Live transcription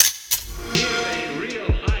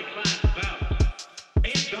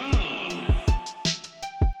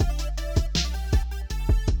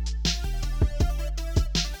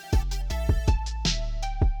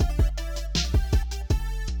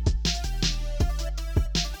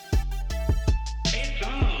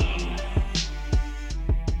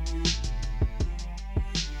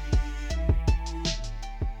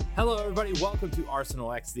Hello, everybody. Welcome to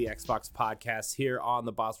Arsenal X, the Xbox podcast here on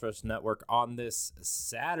the Boss Rush Network on this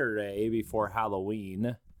Saturday before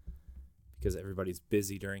Halloween. Because everybody's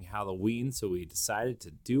busy during Halloween, so we decided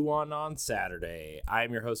to do one on Saturday. I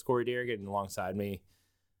am your host, Corey Derrigan, and alongside me,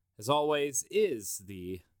 as always, is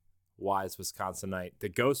the wise Wisconsinite, the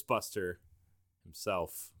Ghostbuster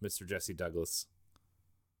himself, Mr. Jesse Douglas.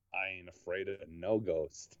 I ain't afraid of no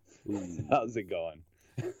ghost. How's it going?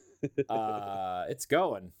 It's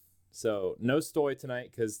going. So no Stoy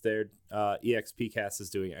tonight because their EXP cast is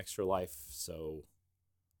doing Extra Life. So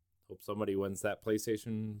hope somebody wins that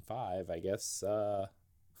PlayStation 5, I guess.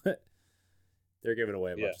 They're giving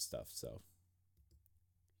away a bunch of stuff. So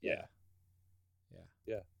yeah.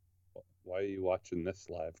 Why are you watching this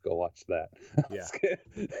live? Go watch that. Yeah.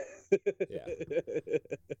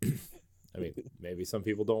 I mean, maybe some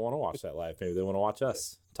people don't want to watch that live. Maybe they want to watch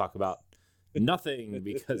us talk about nothing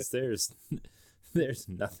because there's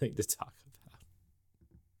nothing to talk about.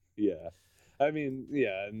 Yeah. I mean,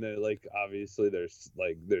 yeah, and like obviously there's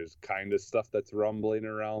kind of stuff that's rumbling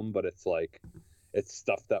around, but it's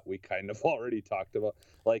stuff that we kind of already talked about.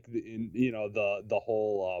 Like the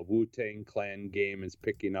whole Wu-Tang Clan game is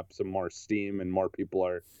picking up some more steam, and more people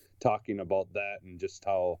are talking about that, and just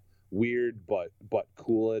how weird but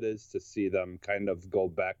cool it is to see them kind of go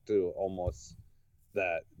back to almost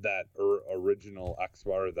that original Xbox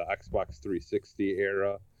or the Xbox 360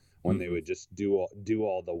 era when they would just do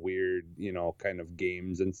all the weird, kind of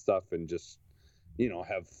games and stuff, and just,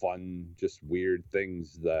 have fun, just weird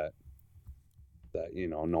things that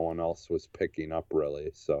no one else was picking up really.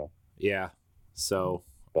 So yeah. So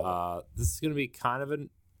this is gonna be kind of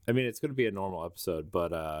it's gonna be a normal episode,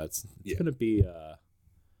 but it's gonna be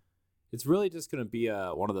it's really just gonna be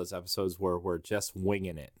one of those episodes where we're just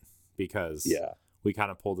winging it because we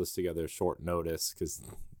kind of pulled this together short notice because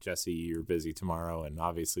Jesse, you're busy tomorrow, and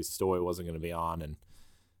obviously Stoy wasn't going to be on, and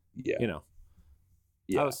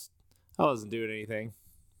I wasn't doing anything,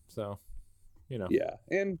 so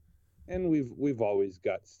and we've always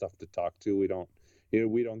got stuff to talk to. We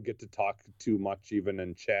don't get to talk too much even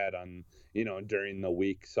in chat on during the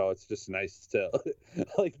week, so it's just nice to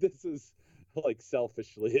this is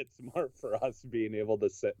selfishly it's more for us being able to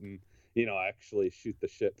sit and actually shoot the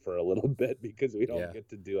shit for a little bit because we don't get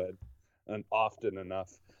to do it often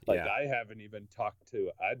enough. I haven't even talked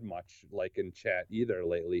to Ed much in chat either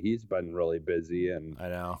lately. He's been really busy, and I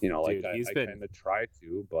know, dude, I kind of try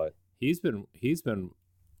to, but he's been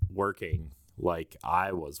working like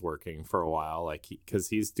I was working for a while, because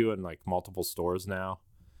he's doing multiple stores now,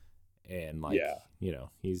 and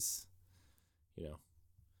he's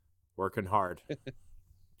working hard.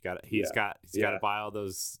 He's got to buy all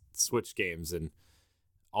those Switch games and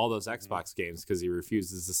all those Xbox games because he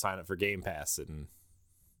refuses to sign up for Game Pass, and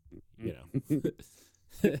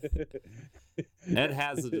Ed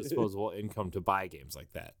has the disposable income to buy games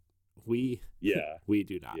like that. We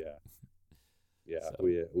do not. So.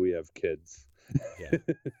 We have kids.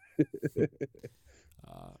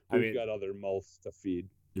 We've got other mouths to feed.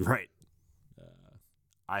 Right.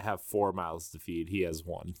 I have 4 mouths to feed. He has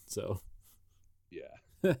 1. So yeah.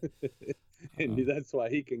 And that's why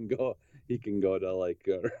he can go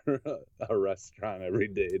to a restaurant every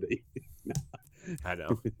day to eat. I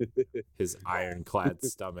know. His ironclad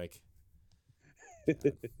stomach.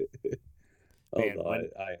 Man,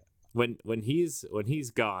 when he's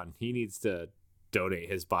gone, he needs to donate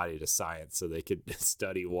his body to science so they could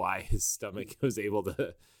study why his stomach was able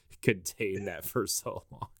to contain that for so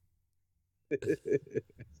long.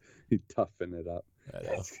 You toughen it up. I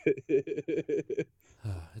know.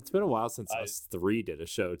 It's been a while since us 3 did a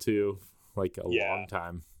show too, long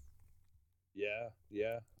time. Yeah.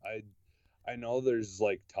 I know there's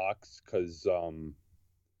talks because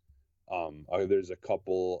there's a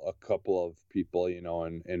couple of people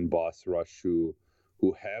in Boss Rush who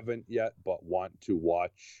haven't yet but want to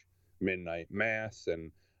watch Midnight Mass,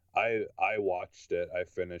 and I watched it. I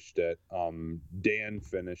finished it. Dan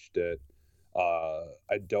finished it.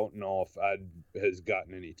 I don't know if Ed has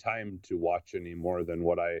gotten any time to watch any more than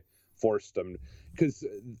what I forced him. This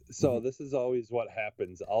is always what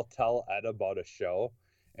happens. I'll tell Ed about a show,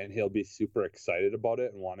 and he'll be super excited about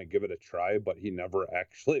it and want to give it a try, but he never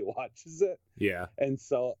actually watches it. Yeah. And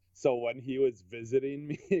so when he was visiting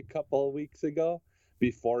me a couple of weeks ago,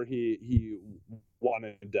 before he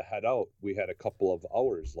wanted to head out, we had a couple of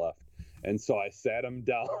hours left. And so I sat him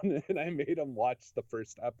down and I made him watch the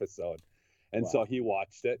first episode. And so he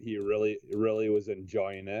watched it. He really, really was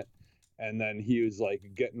enjoying it. And then he was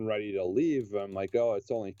getting ready to leave. I'm like, oh,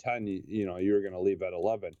 it's only 10. You were going to leave at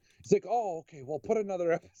 11. He's like, oh, okay, well, put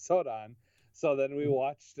another episode on. So then we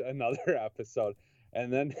watched another episode.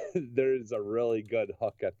 And then there's a really good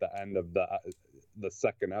hook at the end of the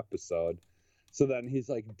second episode. So then he's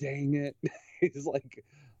like, dang it. He's like,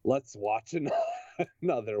 let's watch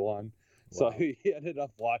another one. So Wow. he ended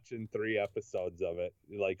up watching 3 episodes of it,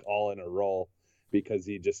 like all in a row, because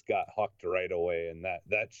he just got hooked right away. And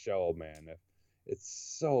that show, man, it's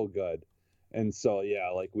so good. And so yeah,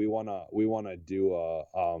 like we wanna do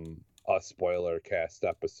a spoiler cast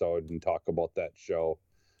episode and talk about that show.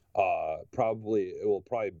 Probably it will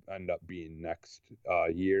probably end up being next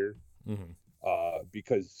year. Mm-hmm.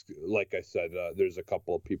 Because like I said, there's a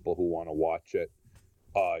couple of people who want to watch it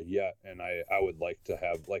yet, and I would like to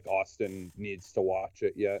have, like, Austin needs to watch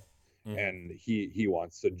it yet, Mm-hmm. and he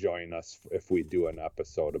wants to join us if we do an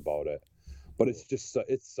episode about it. But it's just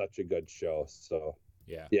it's such a good show. So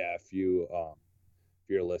Yeah. if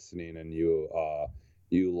you're listening and you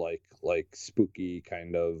like spooky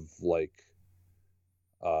kind of like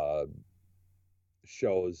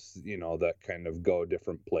shows, that kind of go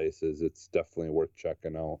different places, it's definitely worth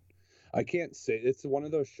checking out. I can't say, it's one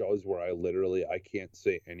of those shows where I can't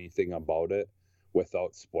say anything about it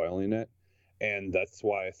without spoiling it, and that's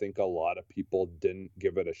why I think a lot of people didn't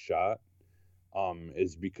give it a shot.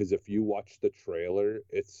 Is because if you watch the trailer,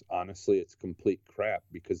 it's complete crap,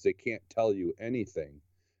 because they can't tell you anything,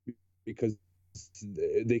 because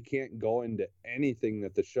they can't go into anything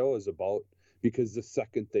that the show is about, because the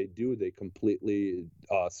second they do, they completely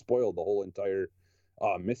spoil the whole entire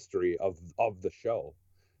mystery of the show,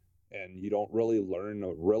 and you don't really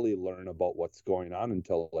learn about what's going on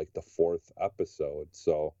until like the 4th episode.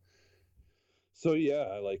 So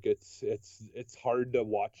yeah, like it's hard to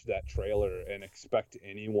watch that trailer and expect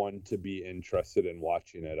anyone to be interested in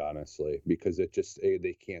watching it, honestly, because they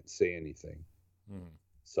can't say anything. Mm-hmm.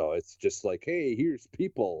 So it's just like, hey, here's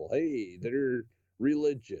people. Hey, they're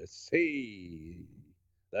religious. Hey,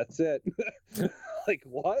 that's it. Like,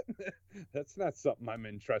 what? That's not something I'm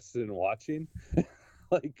interested in watching.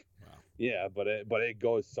 Like, Wow. yeah, but it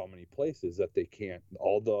goes so many places that they can't.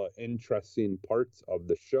 All the interesting parts of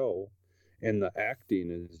the show and the acting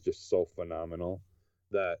is just so phenomenal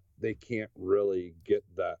that they can't really get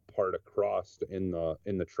that part across in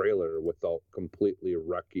the trailer without completely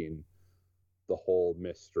wrecking the whole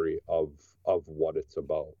mystery of what it's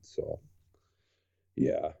about. So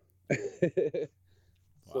yeah.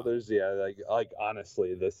 So Wow. there's, yeah, like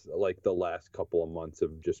honestly, this, like, the last couple of months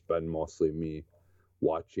have just been mostly me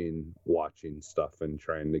watching stuff and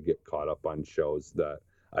trying to get caught up on shows that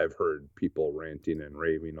I've heard people ranting and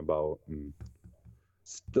raving about, and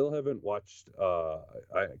still haven't watched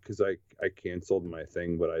because I canceled my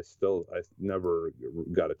thing, but I never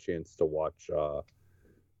got a chance to watch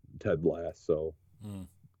Ted Lasso, Mm.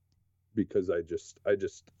 because I just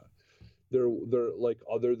there like,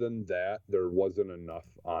 other than that, there wasn't enough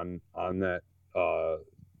uh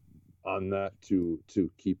on that to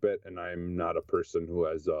keep it, and I'm not a person who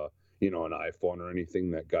has an iPhone or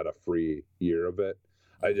anything that got a free year of it.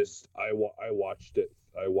 I watched it.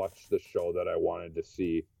 I watched the show that I wanted to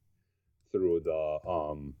see through the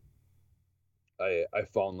I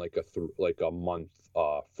found like a month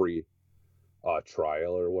free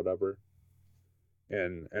trial or whatever,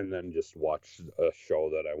 and then just watched a show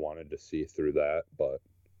that I wanted to see through that. But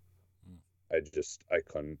Mm.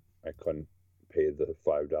 I couldn't pay the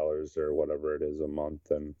 $5 or whatever it is a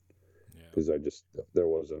month, and Yeah. because there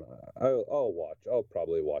wasn't. I'll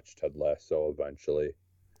probably watch Ted Lasso eventually,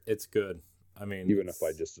 It's good. I mean, even if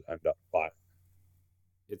I just end up buying.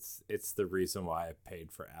 it's the reason why I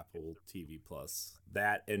paid for Apple TV Plus.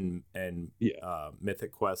 That and Yeah.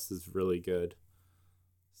 Mythic Quest is really good.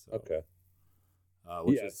 So, Okay.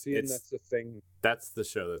 which Yeah. is See, and that's the thing. that's the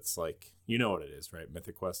show that's like, you know what it is, right?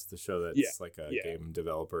 Mythic Quest, the show that's Yeah. like a Yeah. game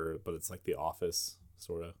developer, but it's like The Office,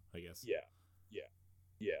 sort of, I guess. Yeah. Yeah.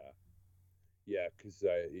 Yeah. Yeah. Because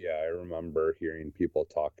I remember hearing people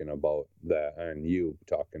talking about that, and you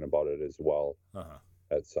talking about it as well Uh-huh.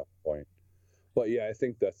 at some point. But yeah, I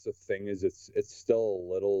think that's the thing, is it's still a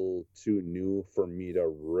little too new for me to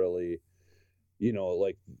really,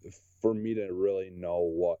 like, for me to really know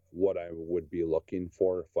what I would be looking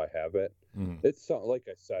for if I have it. Mm-hmm. It's like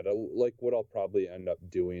I said, like, what I'll probably end up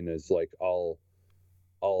doing is, like, I'll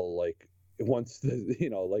like, once the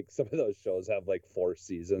like, some of those shows have like 4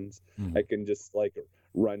 seasons, Mm-hmm. I can just, like,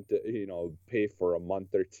 rent it, pay for a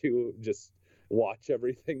month or two, just watch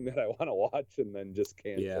everything that I want to watch, and then just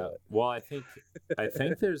cancel it. Well, I think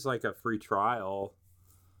there's like a free trial,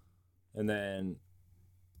 and then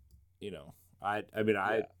Yeah.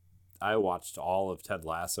 I watched all of Ted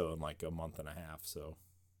Lasso in like a month and a half, so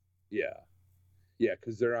Yeah. Yeah,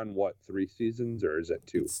 because they're on what, 3 seasons, or is it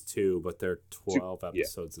 2? it's 2, but they're 12 Yeah.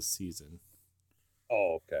 episodes a season.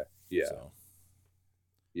 Oh, okay. Yeah. So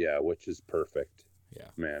Yeah, which is perfect. yeah.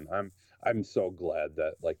 Man, I'm so glad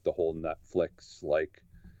that like the whole Netflix like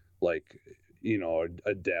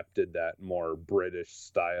adapted that more British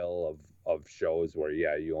style of shows where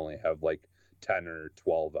yeah, you only have like 10 or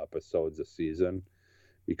 12 episodes a season,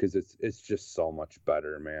 because it's just so much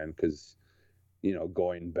better, man, cuz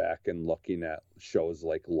going back and looking at shows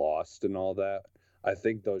like Lost and all that, I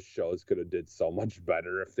think those shows could have did so much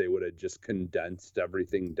better if they would have just condensed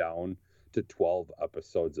everything down to 12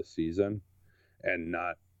 episodes a season, and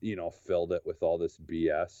not, filled it with all this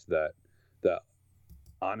BS that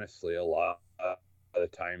honestly a lot of the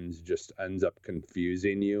times just ends up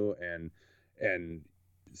confusing you, and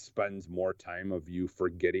spends more time of you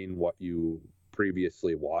forgetting what you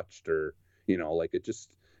previously watched, or like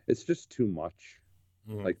it's just too much.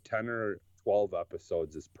 Mhm. Like 10 or 12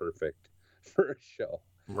 episodes is perfect for a show.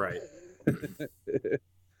 Right. But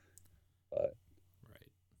Right. So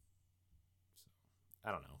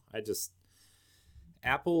I don't know.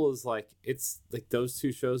 Apple is like, it's like those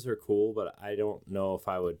two shows are cool, but I don't know if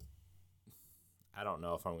I'm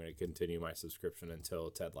going to continue my subscription until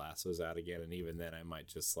Ted Lasso's out again, and even then I might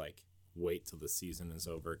just like wait till the season is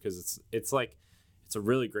over, because it's like it's a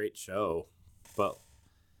really great show, but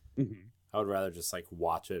I would rather just like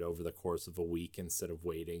watch it over the course of a week instead of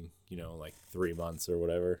waiting, like 3 months or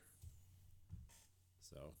whatever.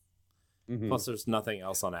 So plus there's nothing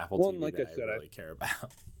else on Apple TV like that I said, I really care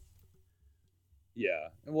about. yeah.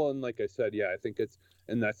 Well, and like I said, yeah, I think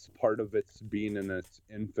and that's part of its being in its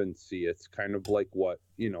infancy. It's kind of like what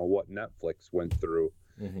Netflix went through.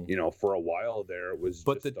 For a while there, it was.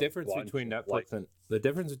 But just the difference between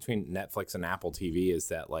Netflix and Apple TV is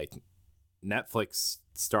that like Netflix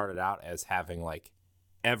started out as having like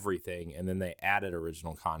everything, and then they added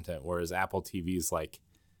original content, whereas Apple TV is like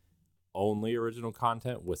only original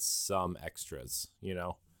content with some extras.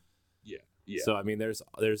 Yeah. Yeah. So I mean, there's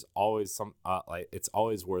always some like it's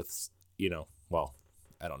always worth well,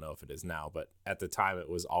 I don't know if it is now, but at the time it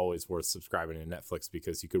was always worth subscribing to Netflix,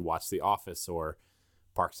 because you could watch The Office or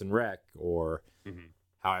Parks and Rec or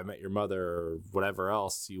How I Met Your Mother or whatever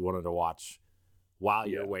else you wanted to watch while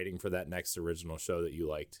you're waiting for that next original show that you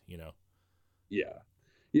liked. Yeah.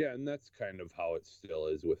 Yeah, and that's kind of how it still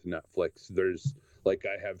is with Netflix. There's like,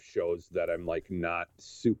 I have shows that I'm like not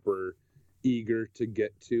super eager to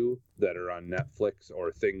get to that are on Netflix,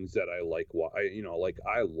 or things that I like. Like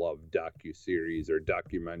I love docuseries or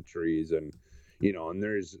documentaries, and and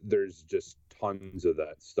there's just tons of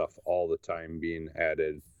that stuff all the time being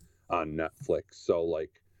added on Netflix. So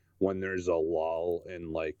like when there's a lull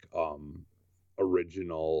in like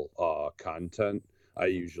original content, I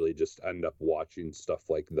usually just end up watching stuff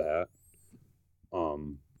like that.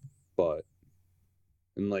 But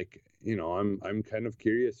and like I'm kind of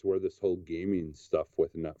curious where this whole gaming stuff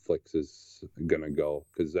with Netflix is gonna go,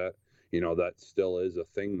 because that still is a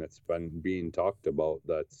thing that's been being talked about,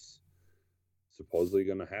 that's supposedly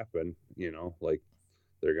gonna happen. Like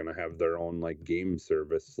they're gonna have their own like game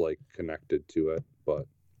service like connected to it. But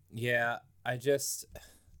Yeah,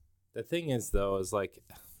 the thing is though, is like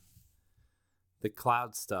the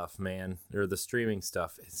cloud stuff, man, or the streaming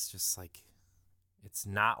stuff, it's just like it's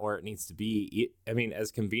not where it needs to be. I mean,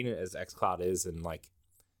 as convenient as xCloud is, and like,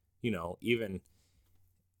 even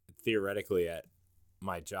theoretically at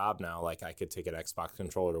my job now, like I could take an Xbox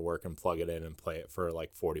controller to work and plug it in and play it for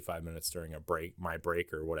like 45 minutes during my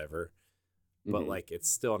break or whatever. But like, it's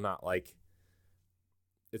still not like,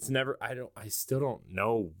 it's never, I still don't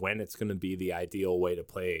know when it's going to be the ideal way to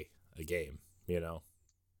play a game,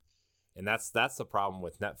 And that's the problem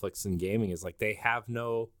with Netflix and gaming, is like they have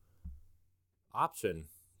no option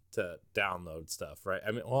to download stuff, right?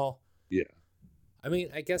 I mean, well, yeah. I mean,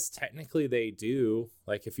 I guess technically they do.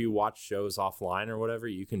 Like if you watch shows offline or whatever,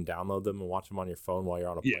 you can download them and watch them on your phone while you're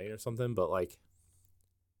on a plane or something. But like,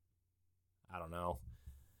 I don't know.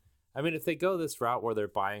 I mean, if they go this route where they're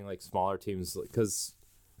buying like smaller teams, because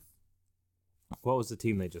what was the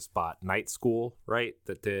team they just bought? Night School, right?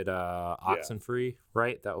 That did Oxenfree,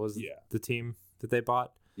 right? That was the team that they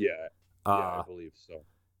bought. Yeah, I believe so.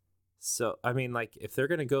 So, I mean, like, if they're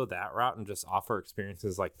going to go that route and just offer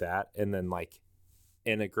experiences like that, and then, like,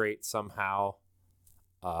 integrate somehow,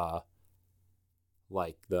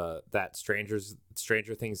 like, that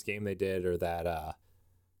Stranger Things game they did, or that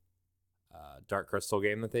Dark Crystal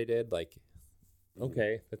game that they did, like,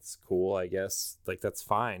 okay, that's cool, I guess. Like, that's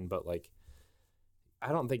fine, but, like,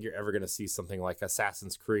 I don't think you're ever going to see something like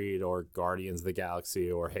Assassin's Creed or Guardians of the Galaxy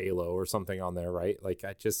or Halo or something on there, right? Like,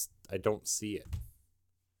 I don't see it.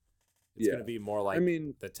 It's going to be more like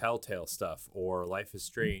the Telltale stuff or Life is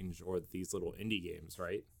Strange or these little indie games,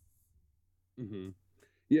 right? Hmm.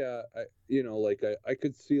 Yeah, I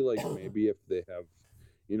could see like maybe if they have,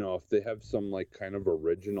 if they have some like kind of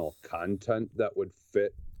original content that would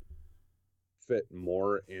fit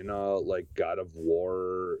more in a like God of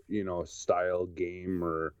War, style game,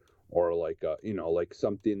 or like like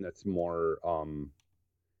something that's more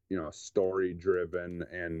story driven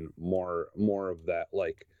and more of that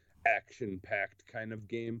like action packed kind of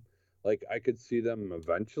game. Like I could see them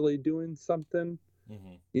eventually doing something,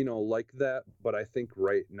 Mm-hmm. like that, but I think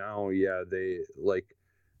right now, yeah, they like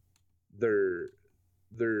their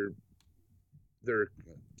their their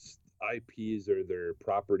IPs or their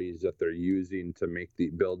properties that they're using to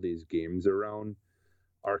build these games around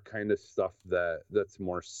are kind of stuff that's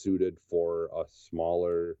more suited for a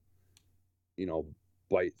smaller, you know,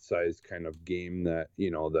 bite-sized kind of game that,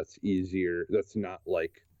 that's easier. That's not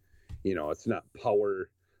like, it's not power.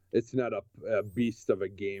 It's not a beast of a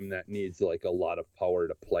game that needs like a lot of power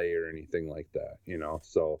to play or anything like that.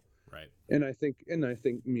 So, Right. and I think,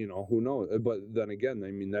 who knows? But then again,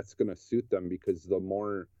 I mean, that's going to suit them because the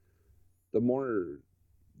more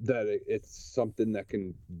that it's something that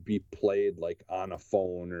can be played like on a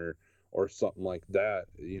phone or something like that,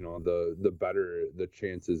 the better the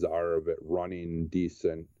chances are of it running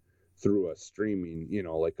decent through a streaming,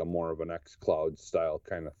 like a more of an xCloud style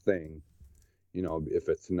kind of thing, if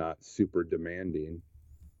it's not super demanding,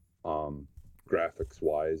 um Right. graphics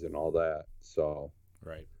wise and all that. So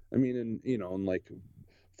Right. I mean, and like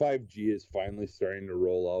 5G is finally starting to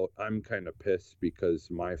roll out. I'm kind of pissed because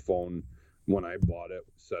my phone, when I bought it,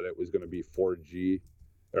 said it was going to be 4G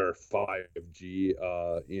or 5G,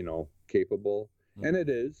 capable, and Mm-hmm. it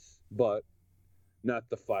is, but not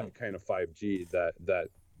the kind of 5G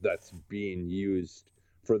that's being used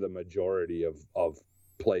for the majority of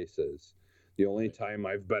places. The only Right. time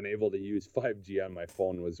I've been able to use 5G on my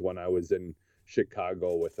phone was when I was in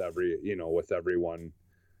Chicago with everyone,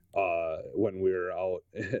 when we were out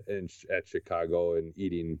at Chicago and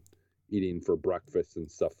eating for breakfast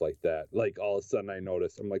and stuff like that. Like all of a sudden I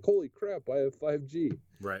noticed, I'm like, holy crap, I have 5G,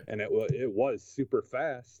 Right. and it was super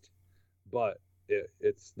fast, but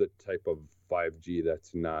it's the type of 5G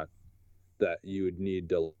that's not that you would need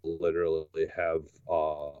to literally have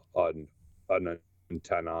an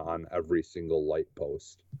antenna on every single light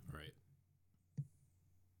post, Right.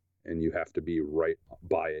 and you have to be right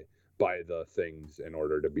by the things in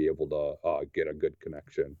order to be able to get a good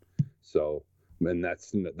connection. So, and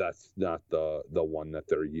that's not the one that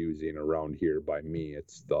they're using around here by me.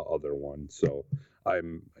 It's the other one. So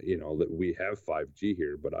I'm, that we have 5G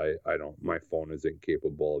here, but I don't. My phone isn't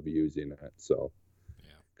capable of using it. So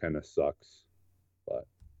Yeah. kind of sucks.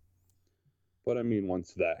 But I mean,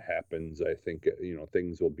 once that happens, I think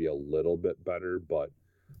things will be a little bit better. But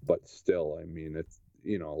still, I mean, it's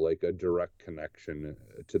like a direct connection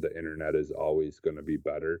to the internet is always going to be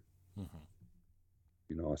better.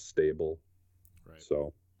 Mm-hmm. Stable. Right.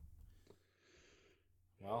 So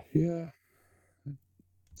Well, yeah,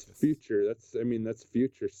 it's guess. future. That's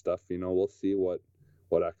future stuff. We'll see what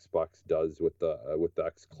Xbox does with the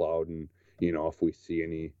X Cloud, and if we see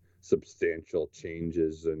any substantial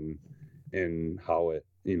changes and how it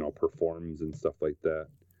performs and stuff like that.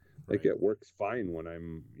 Like Right. it works fine when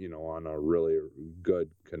I'm on a really good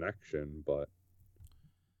connection, but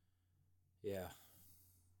Yeah.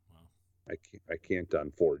 Well. I can't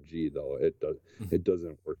on 4G though. It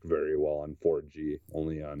doesn't work very well on 4G,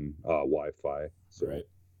 only on Wi-Fi. So Right.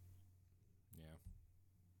 Yeah.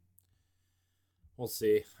 We'll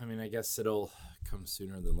see. I mean, I guess it'll come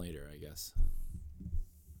sooner than later. I guess.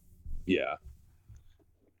 yeah,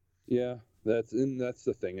 yeah. That's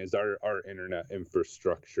the thing is our internet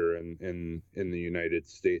infrastructure in the United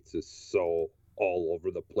States is so all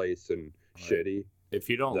over the place and Right. shitty If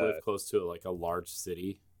you don't live that close to like a large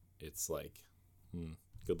city, it's like,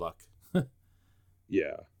 good luck.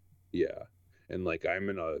 yeah, yeah. And like I'm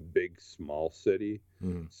in a big small city,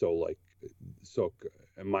 Mm-hmm. so like so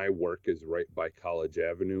and my work is right by College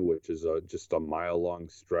Avenue, which is just a mile long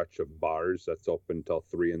stretch of bars that's open till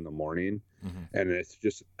 3 in the morning, Mm-hmm. and it's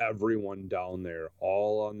just everyone down there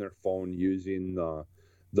all on their phone using the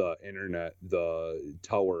internet, the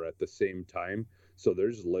tower at the same time. So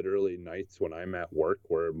there's literally nights when I'm at work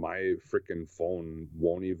where my freaking phone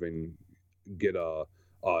won't even get a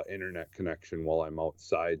internet connection while I'm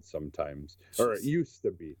outside sometimes, or it Jeez. used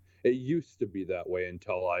to be. It used to be that way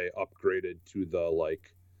until I upgraded to the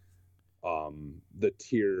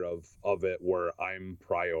tier of it where I'm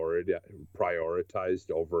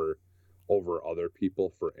prioritized over other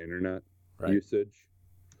people for internet Right. usage.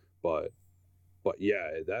 But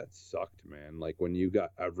yeah, that sucked, man. Like when you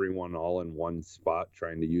got everyone all in one spot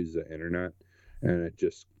trying to use the internet, and it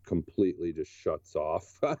just completely just shuts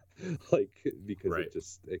off, like because Right.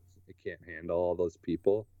 it can't handle all those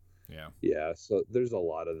people. Yeah. Yeah, so there's a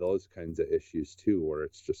lot of those kinds of issues too, where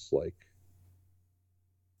it's just like,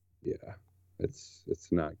 yeah, it's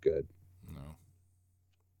not good. No.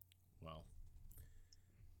 Well,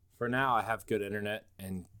 for now, I have good internet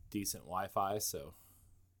and decent Wi-Fi, so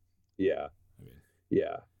Yeah, I mean,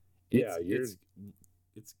 yeah, yeah.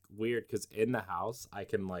 it's weird because in the house I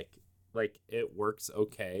can like it works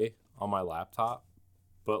okay on my laptop,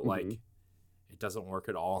 but like it doesn't work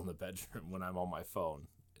at all in the bedroom when I'm on my phone.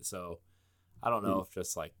 So I don't know if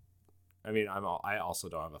just like, I mean, I also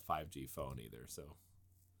don't have a 5G phone either, so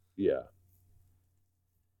Yeah.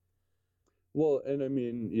 Well, and I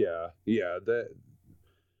mean,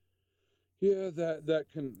 that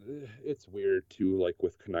can, it's weird too, like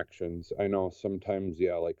with connections. I know sometimes,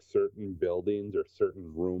 yeah, like certain buildings or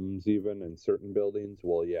certain rooms, even in certain buildings,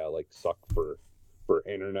 will, yeah, like suck for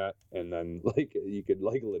internet, and then like you could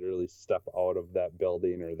like literally step out of that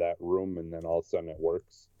building or that room, and then all of a sudden it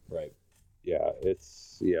works. right. Yeah,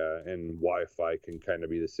 and Wi-Fi can kind of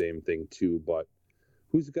be the same thing too, but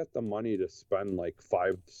who's got the money to spend like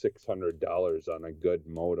 $500-600 on a good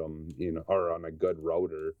modem, or on a good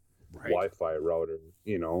router, Right. Wi-Fi router,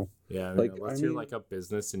 Yeah, I mean, like, unless you're like a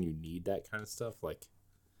business and you need that kind of stuff, like,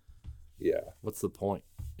 yeah, what's the point,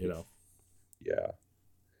 yeah,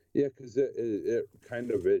 yeah, because it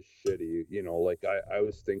kind of is shitty, like I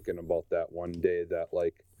was thinking about that one day, that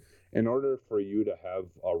like in order for you to have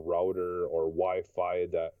a router or Wi-Fi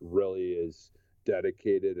that really is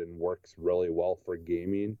dedicated and works really well for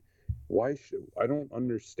gaming, I don't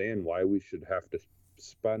understand why we should have to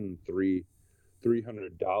spend $300,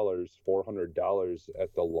 $400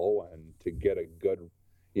 at the low end to get a good,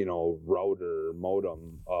 router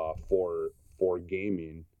modem for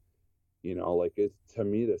gaming. Like, it's, to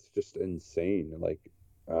me, that's just insane. Like,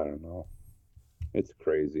 I don't know. It's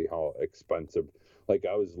crazy how expensive. Like,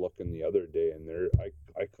 I was looking the other day, and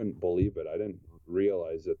I couldn't believe it. I didn't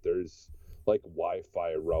realize that there's like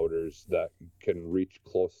Wi-Fi routers that can reach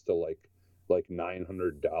close to like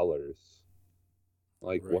 $900.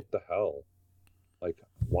 Like, Right. what the hell? Like,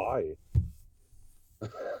 why?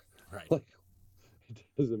 Right. Like, it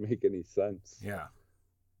doesn't make any sense. Yeah.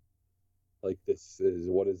 Like, this is,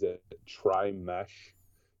 what is it? Tri-mesh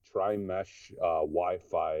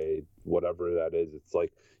Wi-Fi, whatever that is. It's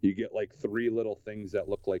like you get like three little things that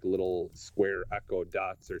look like little square Echo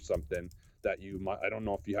dots or something, that you might, I don't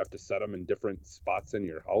know if you have to set them in different spots in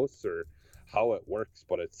your house or how it works,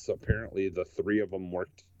 but it's apparently the three of them work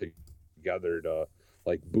together to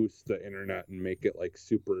like boost the internet and make it like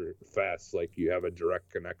super fast, like you have a direct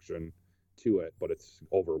connection to it, but it's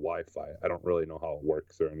over Wi-Fi. I don't really know how it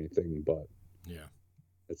works or anything, but Yeah.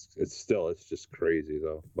 it's just crazy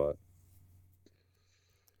though, but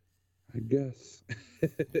I guess.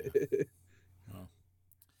 Well,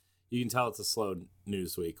 you can tell it's a slow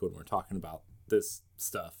news week when we're talking about this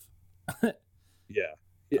stuff. Yeah.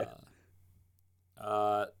 Yeah.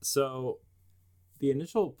 So the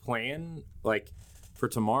initial plan, like for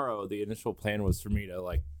tomorrow, the initial plan was for me to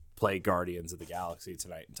like play Guardians of the Galaxy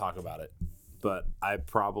tonight and talk about it, but I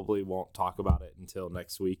probably won't talk about it until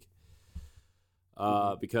next week.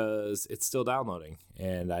 Because it's still downloading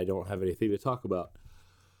and I don't have anything to talk about.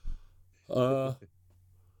 I'm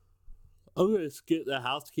gonna skip the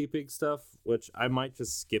housekeeping stuff, which I might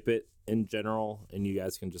just skip it in general, and you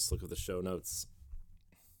guys can just look at the show notes.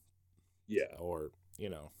 Yeah. Or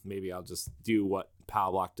maybe I'll just do what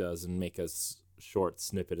Pow Block does and make a short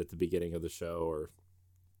snippet at the beginning of the show or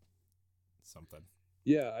something.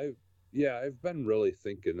 I've been really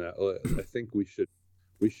thinking that I think we should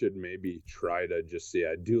maybe try to just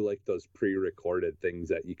do like those pre-recorded things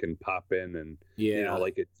that you can pop in and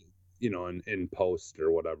like it in post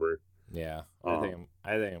or whatever. Yeah, I think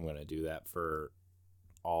I'm gonna do that for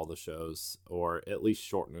all the shows, or at least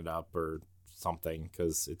shorten it up or something,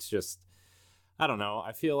 because it's just, I don't know.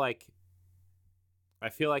 I feel like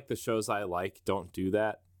the shows I like don't do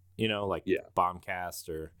that. Like Bombcast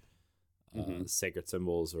or Sacred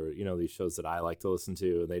Symbols, or these shows that I like to listen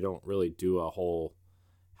to, and they don't really do a whole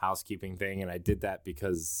housekeeping thing. And I did that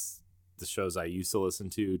because the shows I used to listen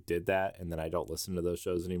to did that, and then I don't listen to those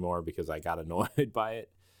shows anymore because I got annoyed by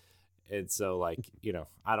it. And so, like,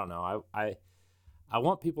 I don't know. I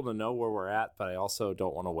want people to know where we're at, but I also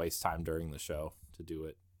don't want to waste time during the show to do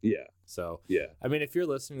it. Yeah. So, yeah. I mean, if you're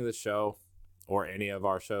listening to the show or any of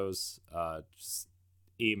our shows, just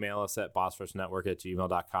email us at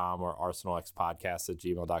bossrushnettwork@gmail.com or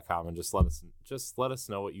arsenalxpodcast@gmail.com, and just let us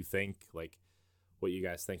know what you think, like what you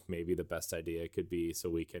guys think maybe the best idea could be, so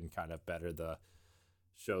we can kind of better the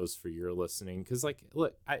shows for your listening, because like,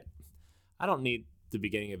 look, I don't need the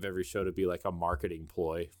beginning of every show to be like a marketing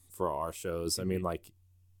ploy for our shows. I mean, like,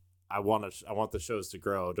 I want the shows to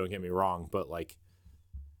grow, don't get me wrong, but like,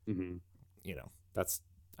 you know, that's,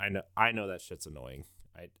 I know that shit's annoying.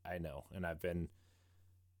 I know, and I've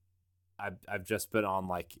just been on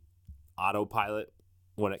like autopilot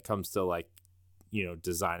when it comes to like, you know,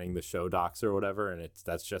 designing the show docs or whatever, and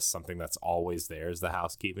that's just something that's always there, is the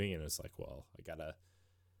housekeeping, and it's like, well, I gotta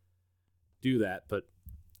do that, but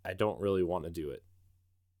I don't really want to do it,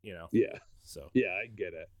 you know. Yeah. So yeah, I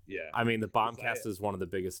get it. Yeah, I mean, the Bombcast is one of the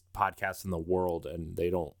biggest podcasts in the world, and they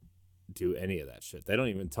don't do any of that shit. They don't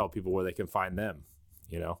even tell people where they can find them,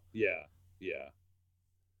 you know. yeah,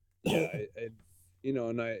 you know,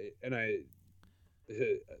 and I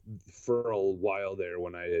for a while there,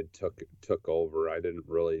 when I had took over, I didn't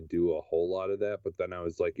really do a whole lot of that, but then I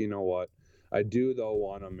was like, you know what, I do though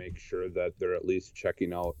want to make sure that they're at least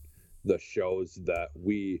checking out the shows that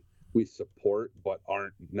we support, but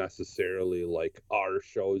aren't necessarily like our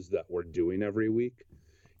shows that we're doing every week,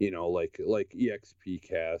 you know, like EXP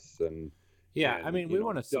casts and I mean, we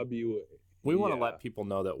want to we want to let people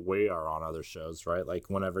know that we are on other shows, right? Like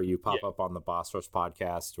whenever you pop up on the Boss Rush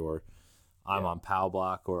podcast, or I'm on Pow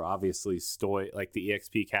Block, or obviously Stoy, like the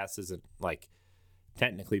EXP cast isn't like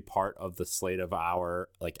technically part of the slate of our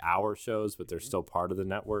shows, but they're still part of the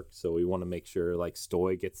network. So we want to make sure like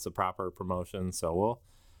Stoy gets the proper promotion. So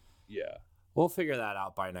we'll figure that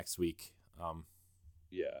out by next week. I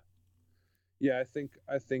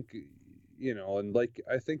think, you know, and like,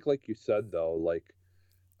 I think like you said though, like,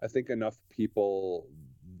 I think enough people,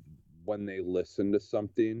 when they listen to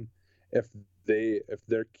something, if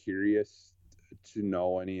they're curious to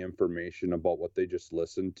know any information about what they just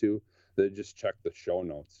listened to, they just check the show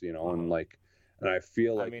notes, you know, and like, and I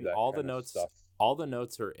feel like, I mean, all the notes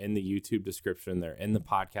are in the YouTube description, they're in the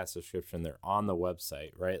podcast description, they're on the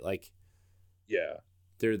website, right? Like,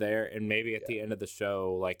 they're there, and maybe at the end of the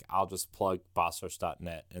show, like, I'll just plug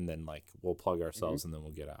bossrush.net, and then like we'll plug ourselves, and then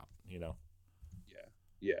we'll get out, you know.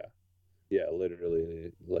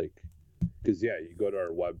 Literally, like, because you go to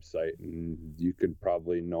our website and you could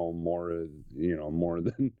probably know more, you know, more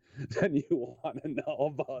than you want to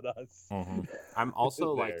know about us. I'm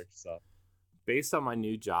also like, based on my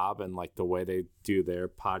new job and like the way they do their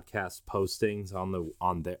podcast postings on the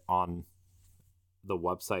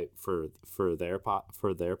website for their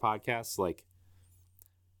podcasts, like,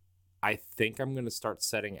 I think I'm gonna start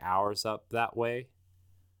setting hours up that way,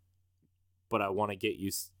 but I want to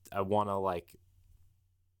like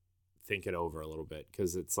think it over a little bit,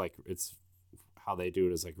 because it's like, it's how they do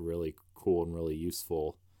it is like really cool and really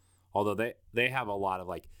useful. Although they have a lot of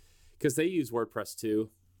like, because they use WordPress too,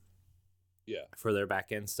 for their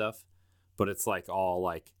back end stuff, but it's like all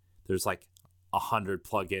like, there's like 100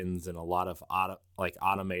 plugins and a lot of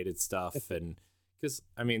automated stuff. And because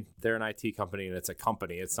I mean, they're an IT company and it's a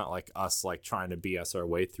company, it's not like us like trying to BS our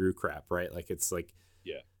way through crap, right? Like, it's like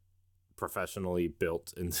professionally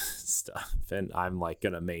built and stuff, and I'm like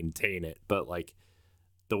gonna maintain it, but like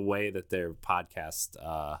the way that their podcast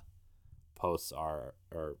posts are,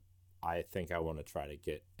 or I think I want to try to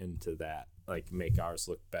get into that, like make ours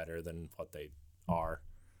look better than what they are.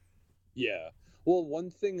 Well,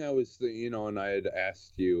 one thing I was you know, and I had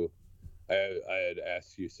asked you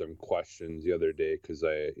some questions the other day, because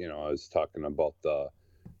I was talking about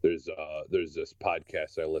there's this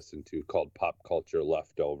podcast I listen to called Pop Culture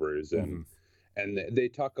Leftovers, and they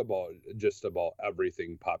talk about just about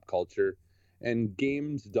everything pop culture, and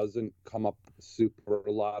games doesn't come up super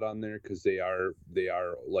a lot on there, because they are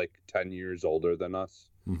like 10 years older than us,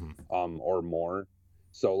 or more.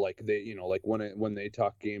 So like they, you know, like when they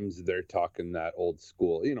talk games, they're talking that old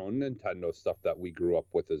school, you know, Nintendo stuff that we grew up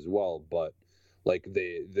with as well, but like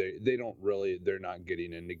they don't really, they're not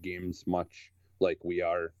getting into games much like we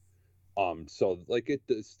are. So like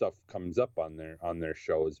this stuff comes up on their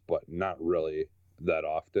shows, but not really that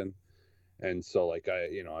often. And so like I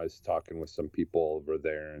was talking with some people over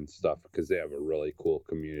there and stuff, because they have a really cool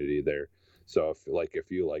community there. So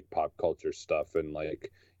if you like pop culture stuff, and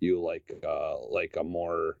like you like a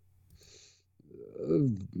more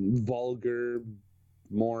vulgar,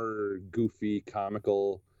 more goofy,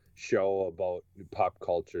 comical show about pop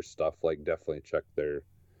culture stuff, like definitely check their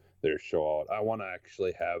show out. I want to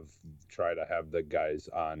actually try to have the guys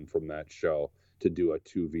on from that show to do a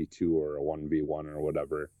 2v2 or a 1v1 or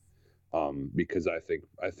whatever, because I think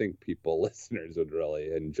people listeners would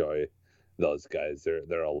really enjoy those guys.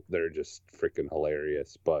 They're just freaking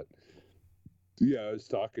hilarious. But I was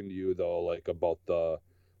talking to you though, like about the,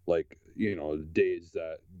 like, you know, days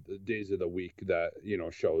of the week that, you know,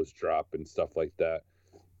 shows drop and stuff like that.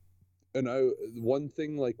 And one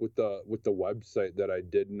thing like with the website that I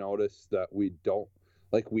did notice that we don't,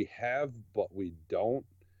 like we have but we don't,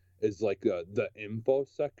 is like the info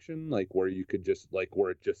section, like where you could just like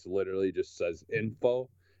where it just literally just says info,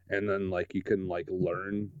 and then like you can like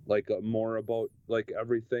learn like more about like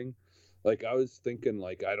everything. Like I was thinking,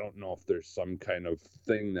 like I don't know if there's some kind of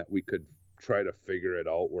thing that we could try to figure it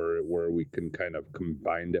out where we can kind of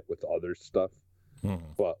combine it with other stuff.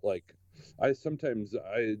 But like I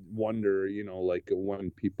wonder, like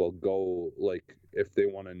when people go, like if they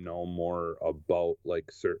want to know more about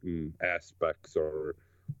like certain aspects or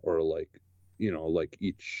like like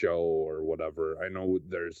each show or whatever. I know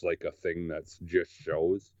there's like a thing that's just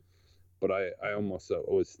shows, but I almost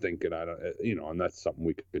was thinking, I don't, and that's something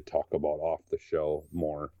we could talk about off the show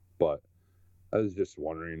more. But I was just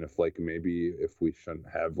wondering if like maybe if we shouldn't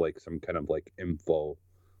have like some kind of like info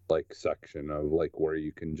like section of like where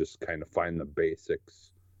you can just kind of find the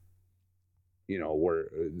basics, where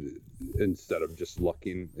instead of just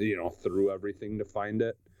looking, through everything to find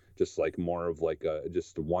it, just like more of like a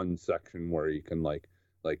just one section where you can like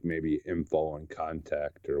maybe info and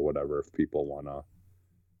contact or whatever if people want to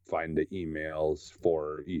find the emails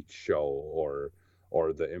for each show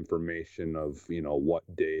or the information of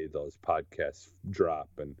what day those podcasts drop,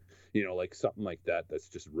 and like something like that that's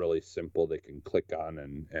just really simple they can click on,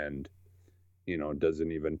 and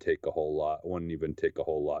doesn't even take a whole lot wouldn't even take a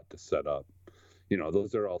whole lot to set up.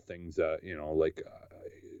 Those are all things that like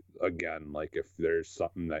again, like if there's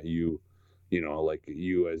something that like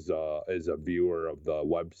you as a viewer of the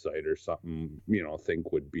website or something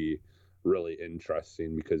think would be really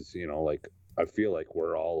interesting, because like I feel like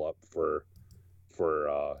we're all up for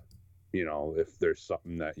if there's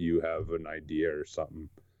something that you have an idea or something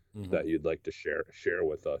that you'd like to share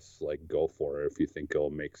with us, like go for it if you think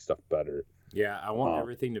it'll make stuff better. Yeah, I want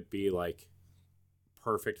everything to be like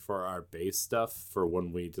perfect for our base stuff for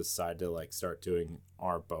when we decide to like start doing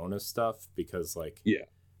our bonus stuff, because like Yeah.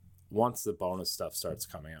 once the bonus stuff starts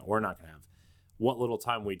coming out, we're not gonna have what little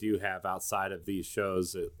time we do have outside of these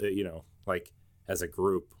shows, like as a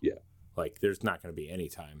group. Yeah. Like there's not going to be any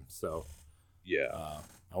time. So Yeah.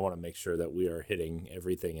 I want to make sure that we are hitting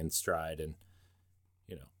everything in stride, and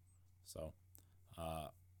so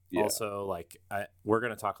Yeah. also like we're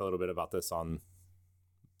going to talk a little bit about this on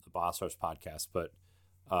the Boss Rush podcast, but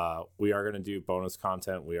we are going to do bonus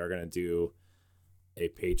content. We are going to do a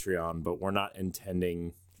Patreon, but we're not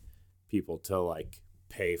intending people to like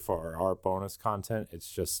pay for our bonus content.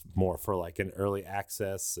 It's just more for like an early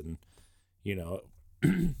access, and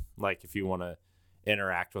like if you want to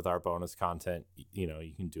interact with our bonus content,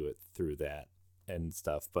 you can do it through that and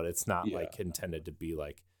stuff, but it's not like intended to be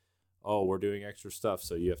like, oh, we're doing extra stuff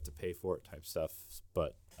so you have to pay for it type stuff.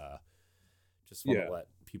 But just want to let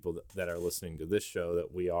people that are listening to this show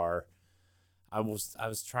that we are, I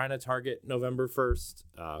was trying to target November 1st,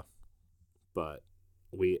 but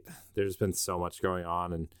there's been so much going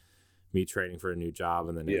on, and me training for a new job,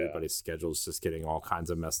 and then everybody's schedule is just getting all kinds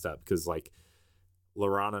of messed up, because like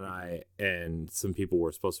LaRon and I and some people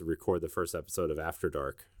were supposed to record the first episode of After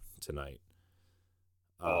Dark tonight.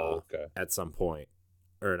 Okay. At some point,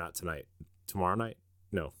 or not tonight, tomorrow night?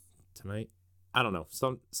 No, tonight. I don't know.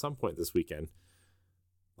 Some point this weekend.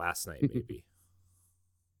 Last night maybe.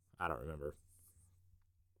 I don't remember.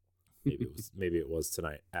 Maybe it was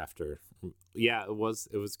tonight after. Yeah, it was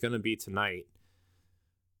going to be tonight.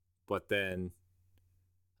 But then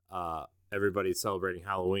everybody's celebrating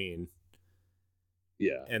Halloween.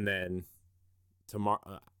 Yeah. And then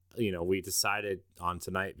tomorrow, we decided on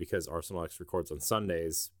tonight because Arsenal X records on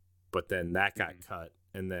Sundays, but then that got cut.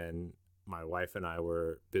 And then my wife and I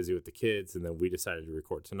were busy with the kids, and then we decided to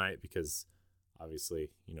record tonight because obviously,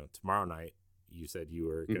 tomorrow night you said you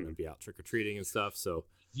were going to be out trick-or-treating and stuff. So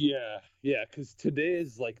yeah, because today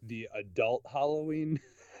is like the adult Halloween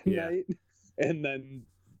night, and then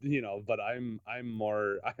but I'm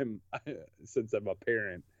since I'm a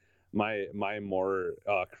parent, my more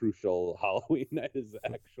crucial Halloween night is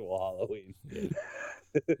actual Halloween.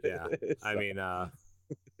 Yeah.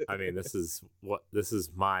 I mean, this is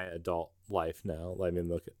my adult life now. I mean,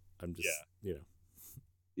 look, I'm just, Yeah.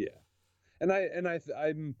 And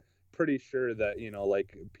I'm pretty sure that,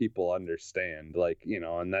 like people understand, like,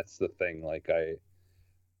 and that's the thing. Like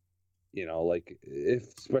like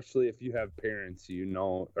especially if you have parents,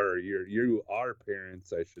 or you are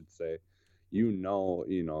parents, I should say,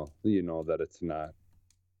 that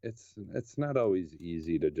it's not always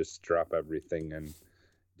easy to just drop everything and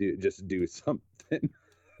do something.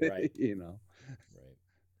 Right.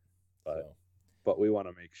 Right. But we want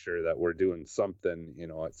to make sure that we're doing something,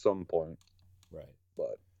 at some point. Right.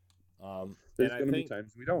 But There's and going to be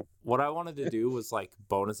times we don't. What I wanted to do was like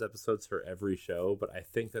bonus episodes for every show, but I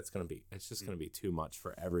think it's just going to be too much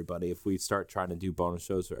for everybody if we start trying to do bonus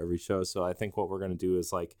shows for every show. So I think what we're going to do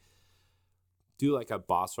is like do like a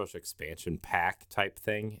Boss Rush expansion pack type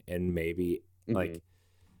thing, and maybe like,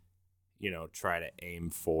 try to aim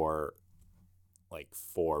for like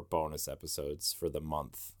 4 bonus episodes for the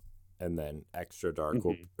month, and then Extra Dark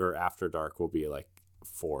or After Dark will be like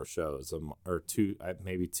 4 shows or 2,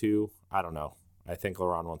 maybe 2. I don't know. I think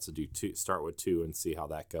Laurent wants to do 2, start with 2 and see how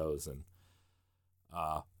that goes. And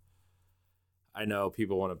I know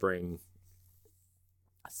people want to bring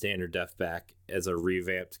Standard Def back as a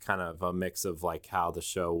revamped kind of a mix of like how the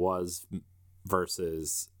show was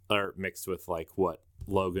versus, or mixed with like what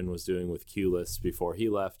Logan was doing with Q-List before he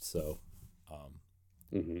left. So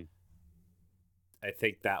I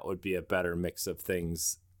think that would be a better mix of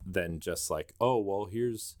things than just like, oh, well,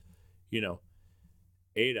 here's,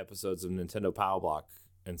 8 episodes of Nintendo Power Block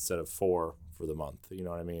instead of 4 for the month. You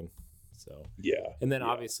know what I mean? So yeah. And then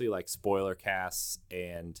obviously like spoiler casts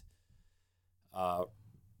and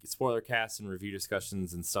review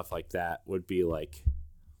discussions and stuff like that would be like,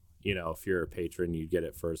 if you're a patron, you'd get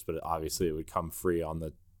it first, but obviously it would come free on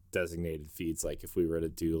the designated feeds. Like if we were to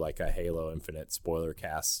do like a Halo Infinite spoiler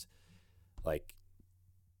cast, like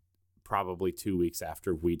probably 2 weeks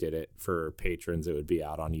after we did it for patrons, it would be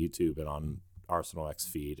out on YouTube and on Arsenal X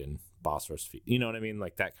feed and Boss Rush feed. You know what I mean?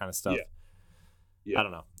 Like that kind of stuff. Yeah. I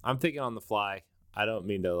don't know. I'm thinking on the fly. I don't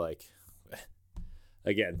mean to like,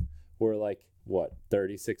 again, we're like, what,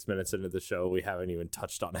 36 minutes into the show. We haven't even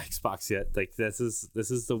touched on Xbox yet. Like this is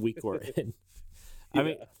the week we're in. I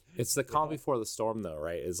mean, it's the calm before the storm though,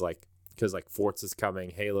 right? Is like, because like Forza's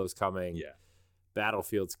coming, Halo's coming. Yeah.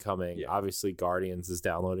 Battlefield's coming. Yeah. Obviously Guardians is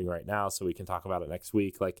downloading right now, so we can talk about it next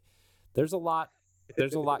week. Like there's a lot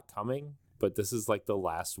coming, but this is like the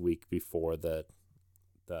last week before the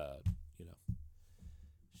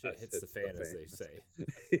shit hits the fan, as they say.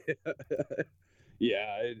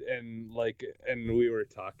 And we were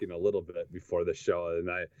talking a little bit before the show, and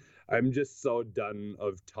I'm just so done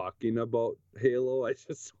of talking about Halo. I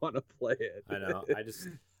just want to play it. I know.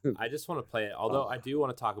 I just want to play it. Although I do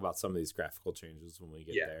want to talk about some of these graphical changes when we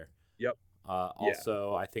get there. Yep.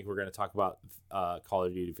 Also, I think we're going to talk about Call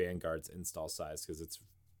of Duty Vanguard's install size, because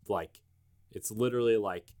it's literally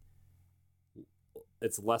like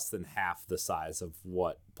it's less than half the size of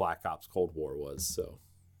what Black Ops Cold War was. So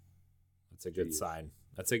that's a good sign.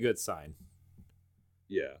 That's a good sign.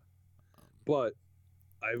 Yeah. But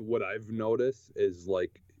what I've noticed is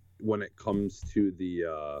like when it comes to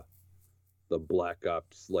the Black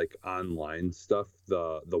Ops like online stuff,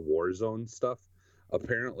 the Warzone stuff,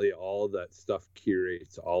 apparently all that stuff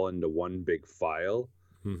curates all into one big file.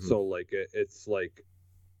 So like it's like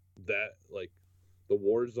that, like the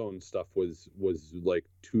Warzone stuff was like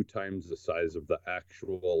 2 times the size of the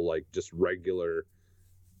actual like just regular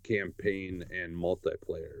campaign and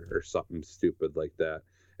multiplayer or something stupid like that.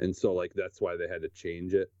 And so like that's why they had to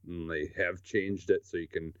change it, and they have changed it so you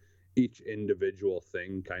can, each individual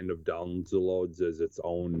thing kind of downloads as its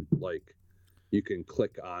own, like you can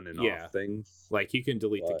click on and off things. Like you can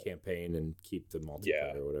delete the campaign and keep the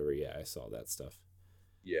multiplayer or whatever. Yeah, I saw that stuff.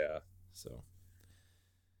 Yeah. So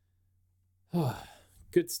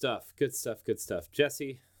good stuff.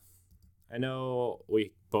 Jesse, I know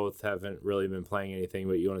we both haven't really been playing anything,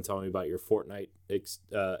 but you want to tell me about your Fortnite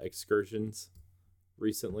excursions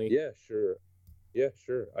recently? Yeah, sure.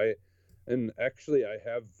 I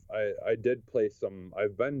did play some.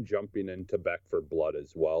 I've been jumping into Back 4 Blood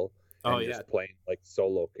as well. Just playing like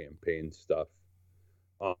solo campaign stuff.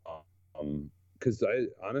 Because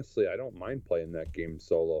I don't mind playing that game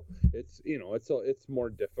solo. It's it's more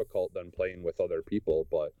difficult than playing with other people,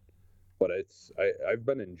 but I've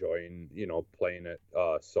been enjoying playing it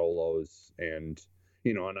solos, and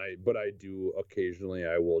I do occasionally,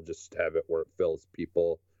 I will just have it where it fills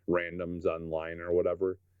people randoms online or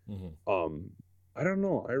whatever. I don't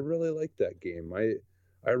know, I really like that game.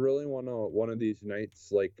 I really want to one of these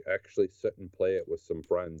nights like actually sit and play it with some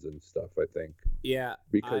friends and stuff, I think. Yeah,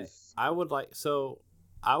 because I would like to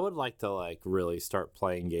like really start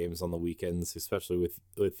playing games on the weekends, especially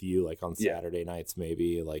with you, like on Saturday nights,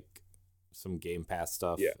 maybe like some Game Pass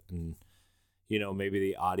stuff. Yeah. And maybe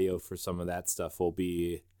the audio for some of that stuff will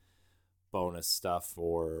be bonus stuff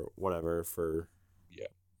or whatever for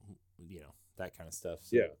that kind of stuff.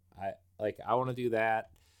 So I want to do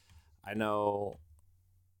that. I know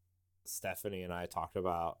Stephanie and I talked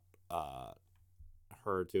about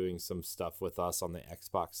her doing some stuff with us on the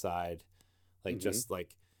Xbox side, like just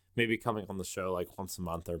like maybe coming on the show like once a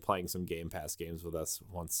month or playing some Game Pass games with us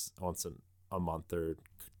once a month or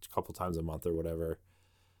a couple times a month or whatever.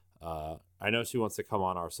 I know she wants to come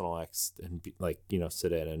on Arsenal X and be, like, you know,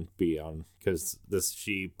 sit in and be on, because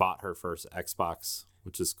she bought her first Xbox,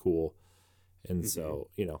 which is cool. And so,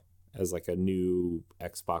 you know, as like a new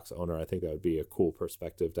Xbox owner, I think that would be a cool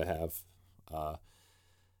perspective to have.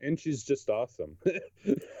 And she's just awesome.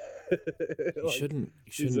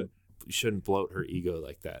 You shouldn't bloat her ego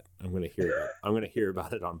like that. I'm gonna hear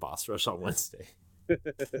about it on Boss Rush on Wednesday.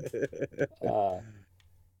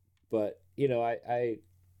 But you know,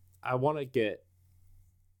 I want to get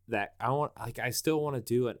that. I still want to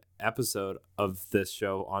do an episode of this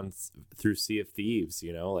show on through Sea of Thieves.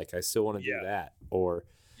 You know, like I still want to do that. Or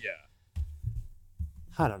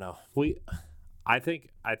I don't know. I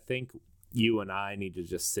think you and I need to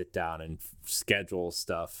just sit down and schedule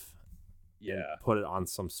stuff. Yeah. And put it on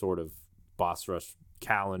some sort of Boss Rush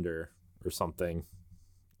calendar or something,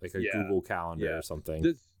 like a Google calendar or something.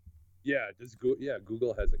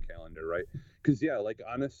 Google has a calendar, right? Because like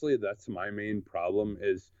honestly, that's my main problem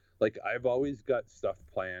is like I've always got stuff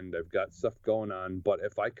planned, I've got stuff going on, but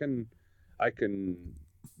if I can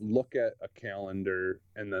look at a calendar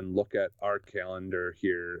and then look at our calendar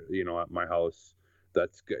here, you know, at my house.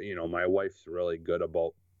 That's good. You know, my wife's really good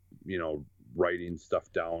about, you know, writing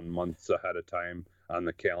stuff down months ahead of time on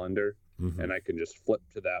the calendar. And I can just flip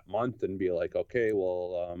to that month and be like, okay,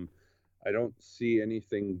 well, I don't see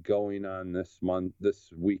anything going on this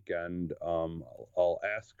weekend. I'll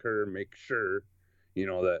ask her, make sure, you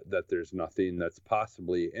know, that there's nothing that's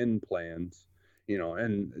possibly in plans, you know,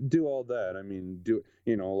 and do all that. I mean,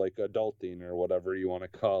 you know, like adulting or whatever you want to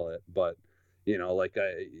call it. But, you know, like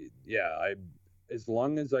as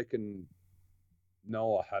long as I can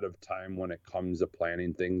know ahead of time when it comes to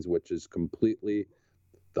planning things, which is completely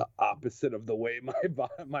the opposite of the way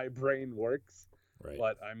my brain works. Right.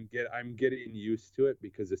 But I'm getting used to it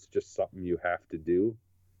because it's just something you have to do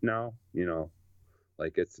now, you know,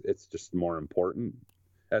 like it's just more important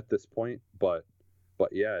at this point. But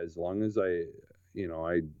yeah, as long as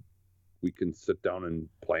we can sit down and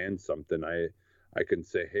plan something, I can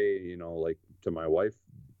say, hey, you know, like to my wife,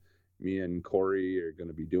 me and Corey are going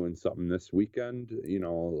to be doing something this weekend, you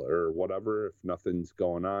know, or whatever. If nothing's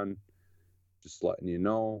going on, just letting you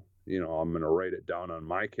know, I'm going to write it down on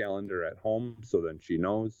my calendar at home. So then she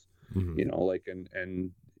knows, you know, like,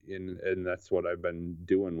 and that's what I've been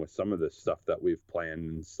doing with some of this stuff that we've planned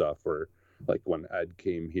and stuff. Or like when Ed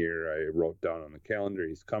came here, I wrote down on the calendar,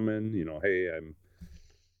 he's coming, you know, hey, I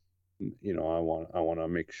want to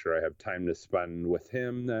make sure I have time to spend with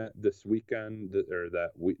him this weekend or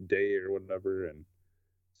that day or whatever. And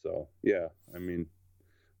so, yeah, I mean,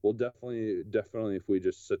 we'll definitely, if we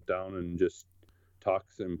just sit down and just talk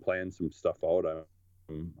and plan some stuff out,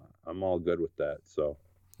 I'm all good with that. So,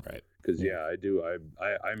 right. Cause I do. I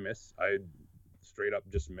straight up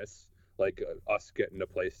just miss like us getting to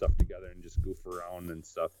play stuff together and just goof around and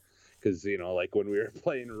stuff. Because, you know, like when we were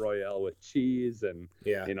playing Royale with Cheese and,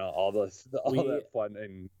 you know, all that fun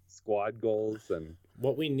and squad goals. And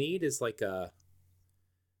what we need is like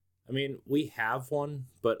we have one,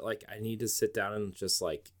 but like I need to sit down and just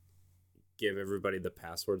like give everybody the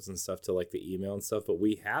passwords and stuff to like the email and stuff. But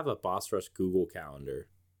we have a Boss Rush Google Calendar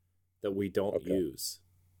that we don't use.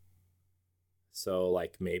 So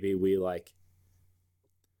like maybe we like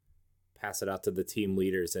pass it out to the team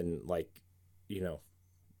leaders and like, you know,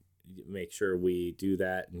 make sure we do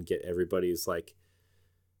that and get everybody's like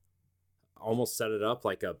almost set it up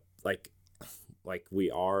like we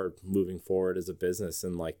are moving forward as a business,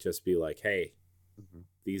 and like just be like, hey,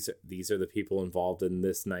 these are the people involved in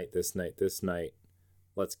this night.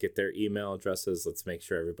 Let's get their email addresses. Let's make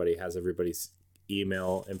sure everybody has everybody's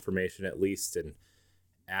email information at least, and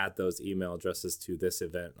add those email addresses to this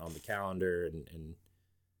event on the calendar and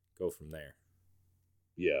go from there.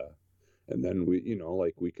 Yeah. And then we, you know,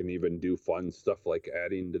 like we can even do fun stuff like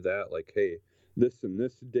adding to that, like, hey, this and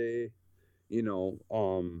this day, you know,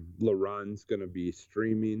 LaRon's going to be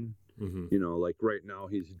streaming, you know, like right now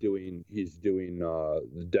he's doing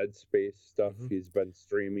the Dead Space stuff. He's been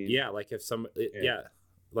streaming. Yeah. Like if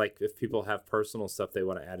like if people have personal stuff they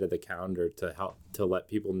want to add to the calendar to help, to let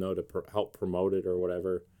people know to help promote it or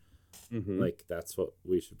whatever, like that's what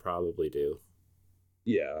we should probably do.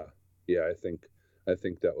 Yeah. Yeah. I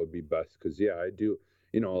think that would be best. Cause I do,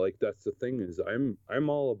 you know, like that's the thing is I'm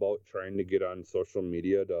all about trying to get on social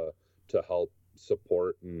media to help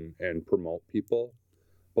support and promote people.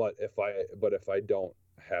 But if I don't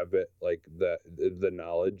have it, like the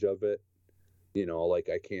knowledge of it, you know, like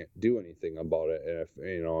I can't do anything about it. And if,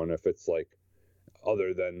 you know, and if it's like,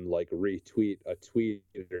 other than like retweet a tweet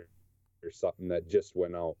or something that just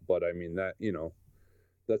went out. But I mean that, you know,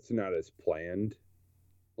 as planned.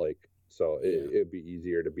 Like, so it'd be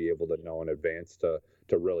easier to be able to know in advance to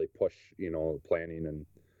really push, planning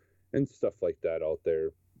and stuff like that out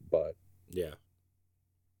there. But yeah.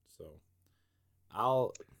 So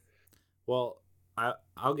I'll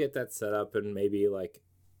I'll get that set up, and maybe like,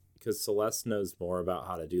 because Celeste knows more about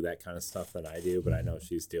how to do that kind of stuff than I do, but I know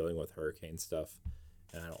she's dealing with hurricane stuff,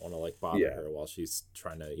 and I don't want to like bother her while she's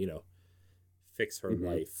trying to fix her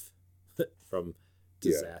life from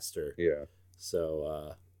disaster. Yeah.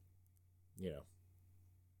 So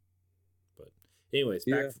but anyways,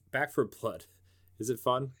 back for Blood. Is it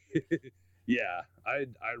fun? Yeah, I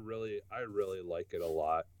really like it a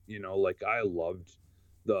lot. Like I loved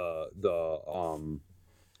the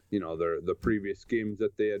the previous games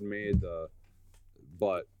that they had made.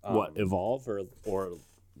 But what, Evolve or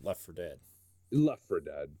Left 4 Dead? Left 4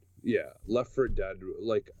 Dead. Yeah, Left 4 Dead.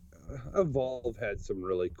 Like Evolve had some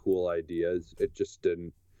really cool ideas. It just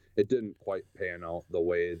didn't quite pan out the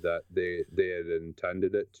way that they had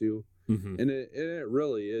intended it to. And it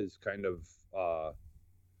really is kind of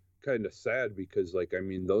sad, because like, I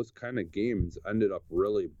mean, those kind of games ended up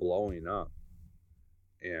really blowing up,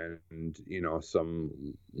 and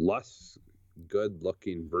some less good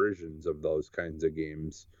looking versions of those kinds of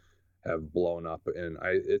games have blown up, and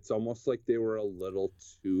it's almost like they were a little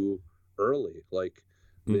too early. Like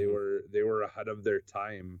they were ahead of their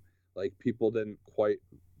time. Like people didn't quite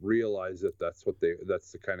realize that that's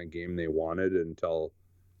the kind of game they wanted until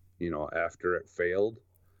after it failed.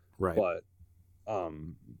 Right. But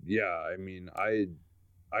yeah, I mean, I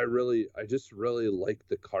just really like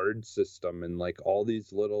the card system, and like all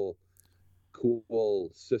these little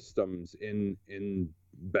cool systems in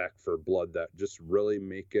Back 4 Blood that just really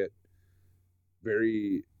make it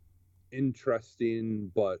very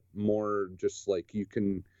interesting, but more just like you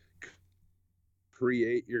can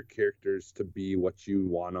create your characters to be what you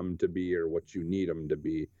want them to be or what you need them to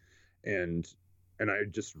be. And I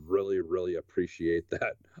just really appreciate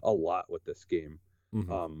that a lot with this game.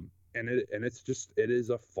 And it is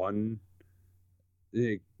a fun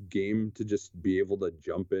game to just be able to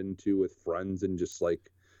jump into with friends and just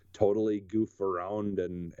like totally goof around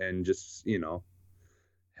and just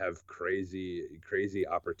have crazy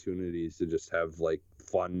opportunities to just have like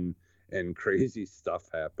fun and crazy stuff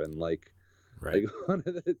happen. Like right.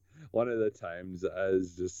 Like one of the times I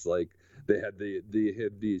was just like, they had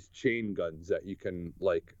these chain guns that you can,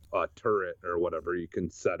 like a turret or whatever, you can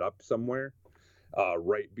set up somewhere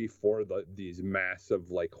right before these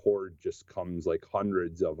massive like horde just comes, like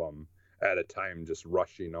hundreds of them at a time, just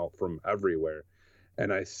rushing out from everywhere.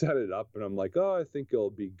 And I set it up and I'm like, oh, I think it'll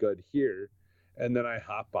be good here. And then I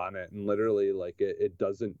hop on it and literally like it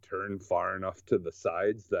doesn't turn far enough to the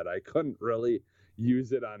sides that I couldn't really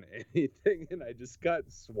use it on anything, and I just got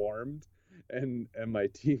swarmed, and my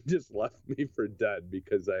team just left me for dead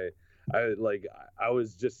because I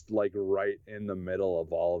was just like right in the middle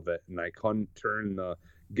of all of it, and I couldn't turn the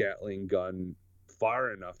Gatling gun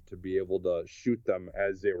far enough to be able to shoot them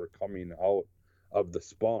as they were coming out of the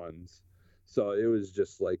spawns. So it was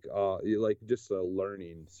just like just a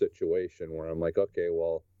learning situation where I'm like, okay,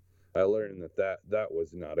 well, I learned that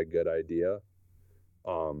was not a good idea.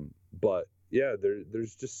 But yeah,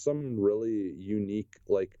 there's just some really unique,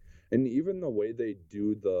 like, and even the way they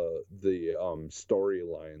do the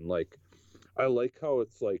storyline, like I like how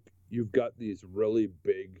it's like you've got these really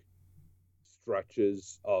big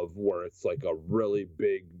stretches of where it's like a really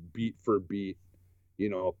big beat for beat,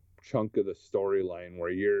 chunk of the storyline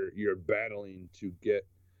where you're battling to get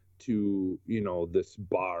to this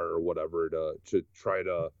bar or whatever to try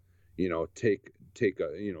to take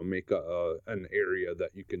a make an area that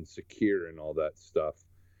you can secure and all that stuff.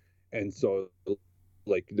 And so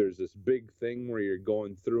like there's this big thing where you're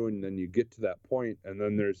going through, and then you get to that point, and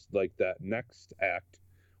then there's like that next act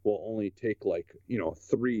will only take like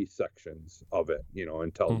 3 sections of it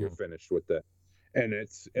until you're finished with it. And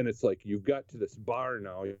it's like you've got to this bar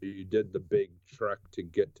now, you did the big trek to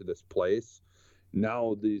get to this place.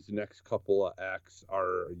 Now these next couple of acts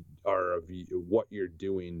are of what you're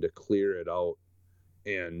doing to clear it out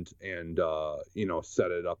and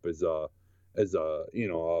set it up as a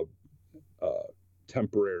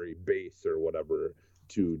temporary base or whatever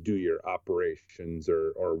to do your operations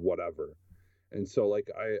or whatever. And so like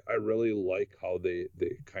I really like how they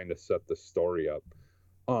kind of set the story up.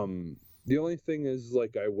 The only thing is,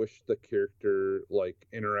 like, I wish the character like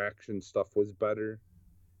interaction stuff was better.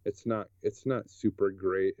 It's not super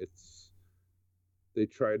great. They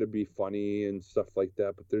try to be funny and stuff like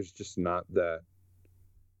that, but there's just not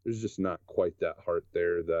quite that heart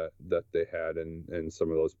there that they had in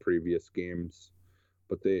some of those previous games.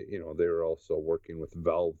 but they were also working with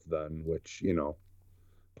Valve then, which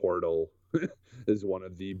Portal is one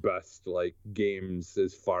of the best like games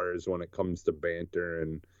as far as when it comes to banter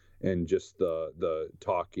and just the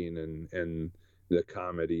talking and the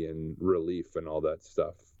comedy and relief and all that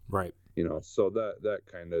stuff. Right. So that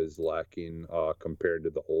kind of is lacking compared to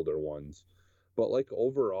the older ones. But like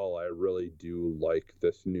overall, I really do like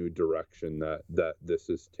this new direction that this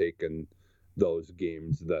has taken those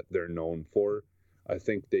games that they're known for. I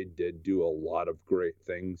think they did do a lot of great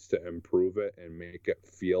things to improve it and make it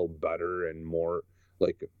feel better and more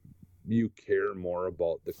like you care more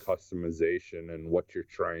about the customization and what you're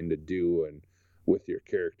trying to do and with your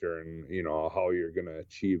character and how you're going to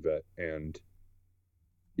achieve it. And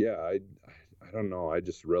yeah, I don't know, I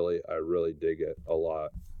really dig it a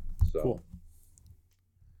lot. So cool.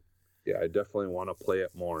 Yeah, I definitely want to play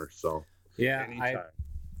it more. So yeah,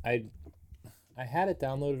 anytime. I had it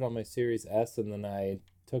downloaded on my Series S, and then I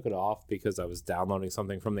took it off because I was downloading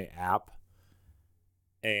something from the app,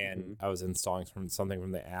 and I was installing something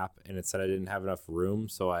from the app, and it said I didn't have enough room,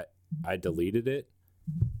 so I deleted it.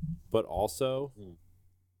 But also,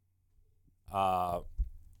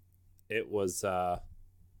 it was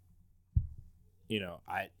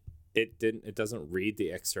it doesn't read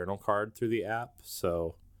the external card through the app,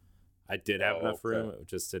 so I did have enough room. It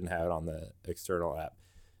just didn't have it on the external app.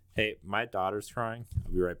 Hey, my daughter's crying.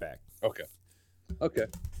 I'll be right back. Okay.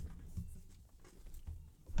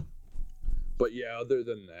 But yeah, other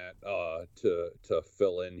than that, to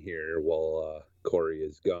fill in here while Corey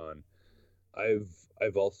is gone,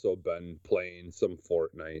 I've also been playing some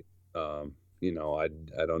Fortnite. I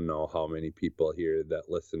don't know how many people here that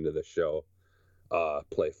listen to the show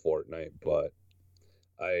play Fortnite, but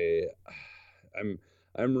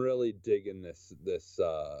I'm really digging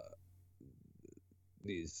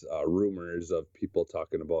these rumors of people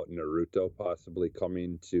talking about Naruto possibly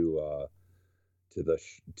coming to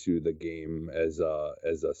the game as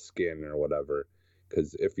a skin or whatever.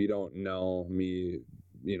 Because if you don't know me,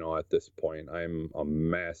 at this point, I'm a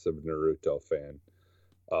massive Naruto fan.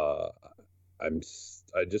 I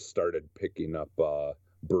just started picking up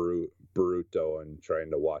Boruto and trying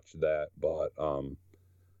to watch that, but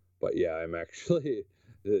yeah, I'm actually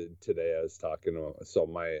today I was talking to so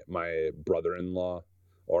my brother-in-law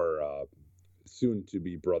or soon to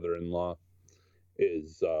be brother-in-law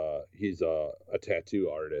is he's a tattoo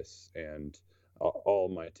artist, and all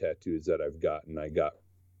my tattoos that I've gotten I got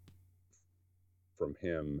from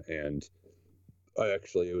him. And I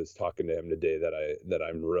actually was talking to him today that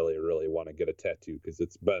I'm really want to get a tattoo because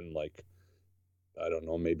it's been like, I don't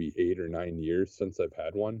know, maybe 8 or 9 years since I've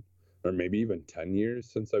had one, or maybe even 10 years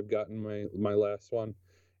since I've gotten my last one,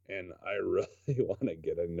 and I really want to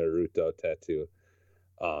get a Naruto tattoo.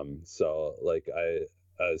 So like I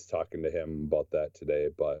was talking to him about that today,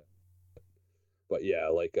 but yeah,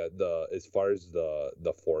 like the as far as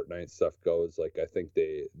the Fortnite stuff goes, like I think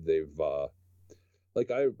they've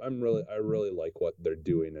like I really like what they're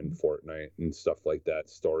doing in Fortnite and stuff like that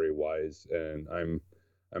story wise, and I'm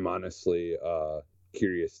honestly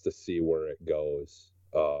curious to see where it goes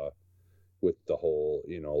with the whole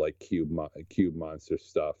like cube monster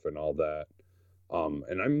stuff and all that.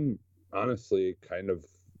 And I'm honestly kind of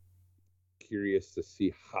curious to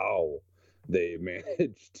see how they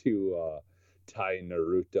managed to tie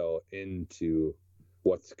Naruto into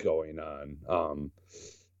what's going on.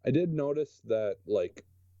 I did notice that, like,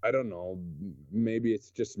 I don't know, maybe it's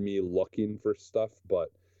just me looking for stuff, but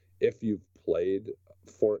if you've played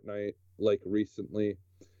Fortnite like recently,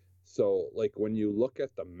 so like when you look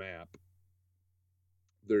at the map,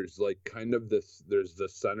 there's like kind of there's the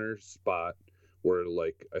center spot where,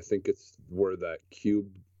 like, I think it's where that cube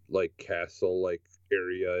like castle like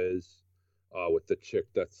area is, with the chick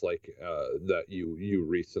that's like that you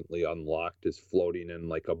recently unlocked is floating in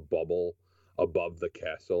like a bubble above the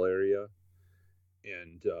castle area.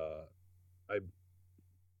 And I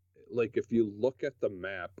like, if you look at the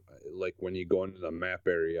map, like when you go into the map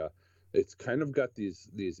area, it's kind of got these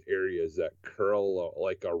areas that curl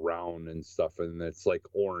like around and stuff, and it's like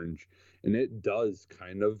orange, and it does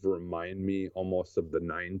kind of remind me almost of the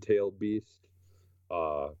Nine-Tailed Beast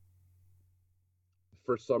for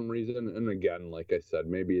some reason. And again, like I said,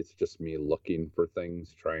 maybe it's just me looking for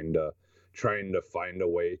things, trying to find a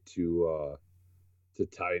way to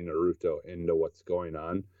tie Naruto into what's going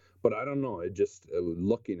on. But I don't know, it just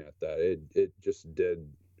looking at that, it just did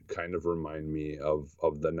kind of remind me of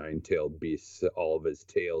the Nine-Tailed Beast, all of his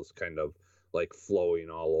tails kind of like flowing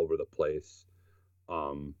all over the place.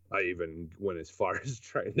 I even went as far as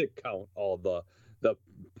trying to count all the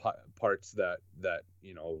parts that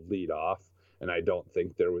lead off, and I don't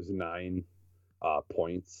think there was 9.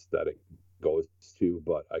 points that it goes to,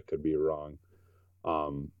 but I could be wrong.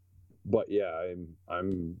 But yeah, I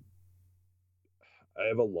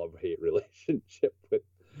have a love-hate relationship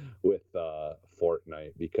with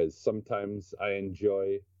Fortnite, because sometimes I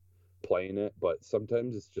enjoy playing it, but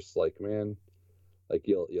sometimes it's just like, man, like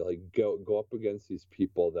you'll like go up against these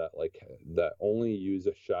people that only use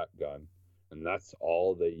a shotgun, and that's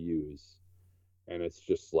all they use, and it's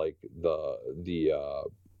just like the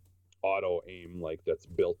auto aim like that's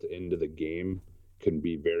built into the game can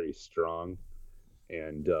be very strong,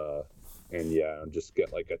 and yeah, just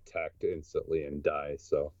get like attacked instantly and die.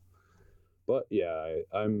 So, but yeah,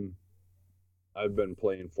 I've been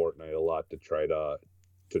playing Fortnite a lot to try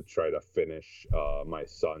to finish my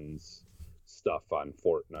son's stuff on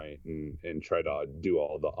Fortnite, and try to do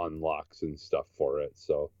all the unlocks and stuff for it.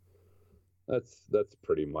 So that's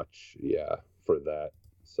pretty much, yeah, for that.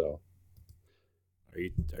 So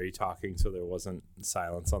Are you talking so there wasn't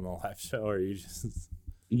silence on the live show, or are you just?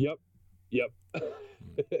 Yep.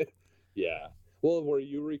 Yeah. Well, were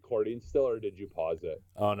you recording still, or did you pause it?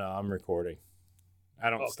 Oh no, I'm recording. I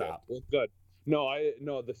don't Okay. stop. Well, good.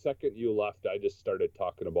 No, the second you left, I just started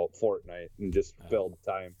talking about Fortnite and just filled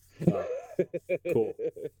time. Cool.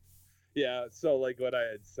 Yeah, so like what I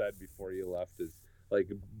had said before you left is, like,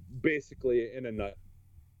 basically in a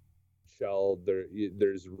nutshell,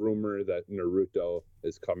 there's rumor that Naruto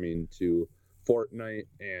is coming to Fortnite,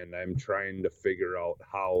 and I'm trying to figure out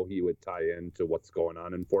how he would tie into what's going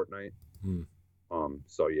on in Fortnite.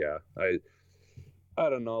 So yeah, I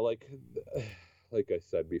don't know, like I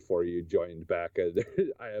said before you joined back,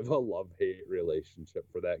 I have a love-hate relationship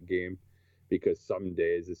for that game, because some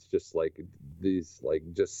days it's just like these like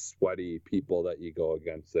just sweaty people that you go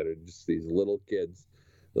against that are just these little kids.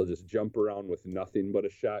 They'll just jump around with nothing but a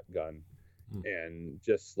shotgun, and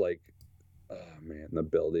just like, oh man, the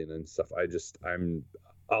building and stuff.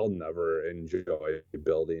 I'll never enjoy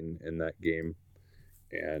building in that game,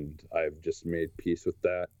 and I've just made peace with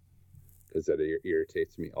that, because that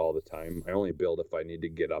irritates me all the time. I only build if I need to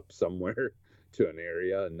get up somewhere to an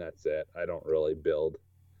area, and that's it. I don't really build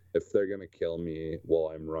if they're gonna kill me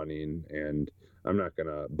while I'm running, and I'm not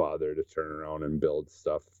gonna bother to turn around and build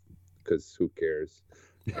stuff, because who cares?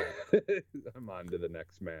 I'm on to the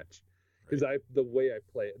next match. Because the way I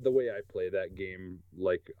play that game,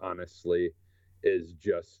 like, honestly, is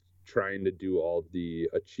just trying to do all the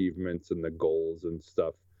achievements and the goals and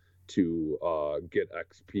stuff to get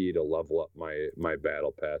XP to level up my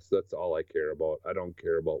battle pass. That's all I care about. I don't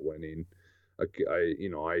care about winning.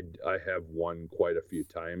 I have won quite a few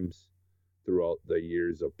times throughout the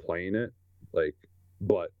years of playing it, like,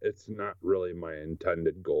 but it's not really my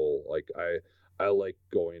intended goal. Like, I like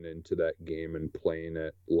going into that game and playing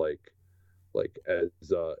it like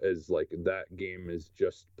as like that game is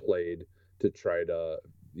just played to try to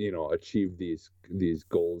achieve these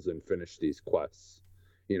goals and finish these quests,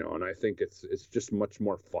 and I think it's just much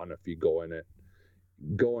more fun if you go in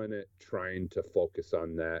it trying to focus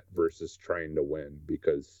on that versus trying to win,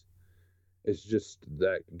 because it's just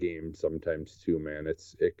that game sometimes too, man.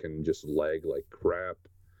 It can just lag like crap,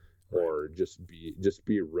 or just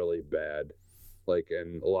be really bad. Like,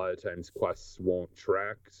 and a lot of times quests won't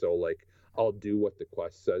track, so like I'll do what the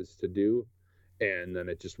quest says to do, and then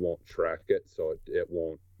it just won't track it, so it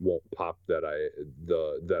won't pop that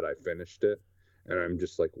I finished it, and I'm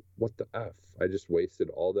just like, what the F? I just wasted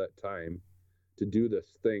all that time to do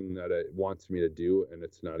this thing that it wants me to do, and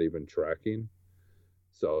it's not even tracking.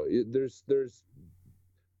 So there's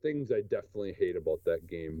things I definitely hate about that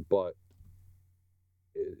game, but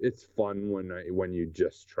it's fun when you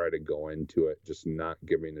just try to go into it just not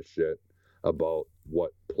giving a shit about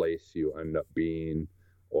what place you end up being,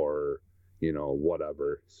 or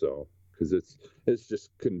whatever. So, because it's just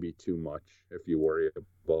can be too much if you worry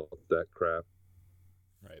about that crap.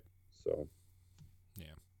 Right. So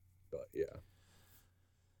yeah, but yeah.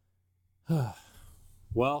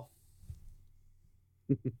 Well,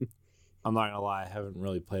 I'm not gonna lie, I haven't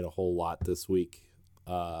really played a whole lot this week.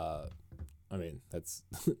 I mean, that's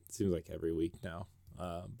seems like every week now.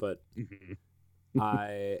 But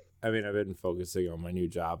I mean, I've been focusing on my new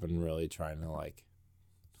job and really trying to like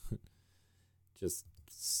just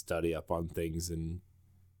study up on things, and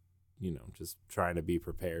just trying to be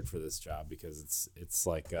prepared for this job, because it's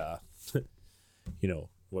like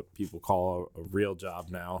what people call a real job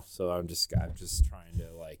now. So I'm just trying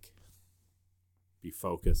to like be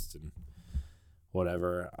focused and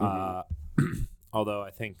whatever. Although I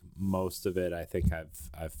think most of it,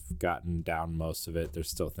 I've gotten down most of it. There's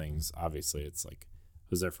still things, obviously. It's like I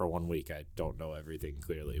was there for 1 week. I don't know everything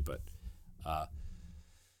clearly, but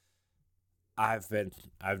I've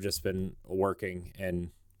just been working,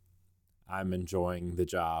 and I'm enjoying the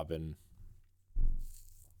job, and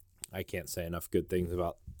I can't say enough good things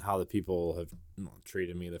about how the people have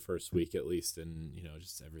treated me the first week at least, and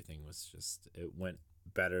just everything was it went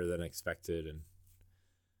better than expected, and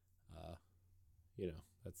you know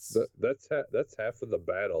that's that's half of the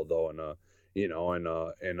battle though in a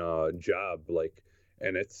in a job, like,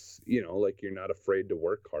 and it's like you're not afraid to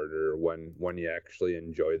work harder when you actually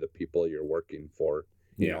enjoy the people you're working for,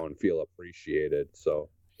 yeah and feel appreciated. So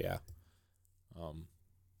yeah.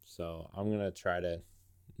 So I'm gonna try to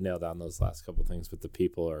nail down those last couple things, but the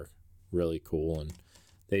people are really cool, and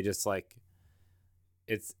they just like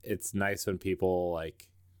it's nice when people like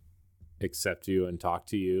accept you and talk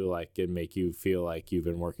to you, like, and make you feel like you've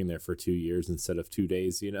been working there for 2 years instead of 2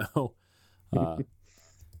 days,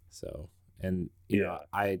 so, and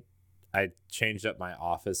I changed up my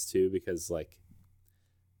office too, because like,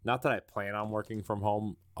 not that I plan on working from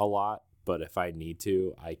home a lot, but if I need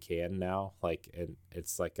to, I can now. Like, and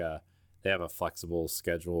it's like they have a flexible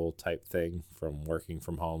schedule type thing from working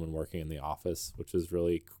from home and working in the office, which is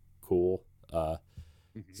really cool.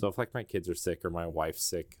 So if like my kids are sick or my wife's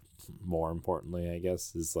sick, more importantly, I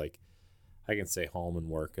guess, is like I can stay home and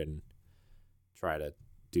work and try to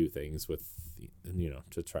do things with,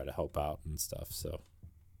 to try to help out and stuff. So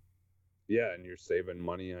yeah, and you're saving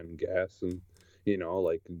money on gas and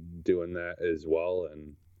like doing that as well,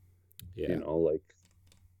 and yeah, like,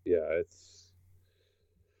 yeah, it's,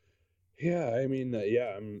 yeah, I mean,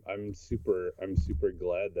 yeah, I'm super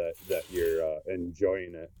glad that you're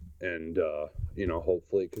enjoying it, and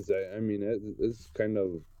hopefully, because I mean it's kind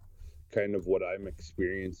of what I'm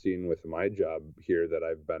experiencing with my job here that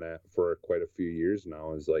I've been at for quite a few years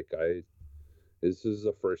now, is like this is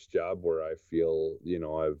the first job where I feel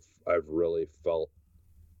I've really felt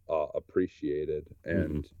appreciated,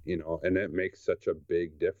 and and it makes such a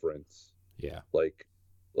big difference. yeah, Like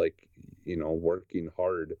working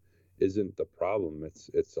hard isn't the problem.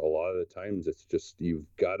 It's a lot of the times it's just you've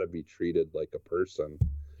got to be treated like a person,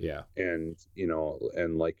 yeah, and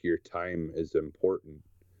and like your time is important,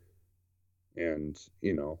 and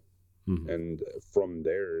and from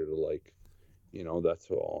there, like, that's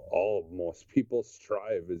all most people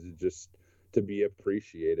strive, is just to be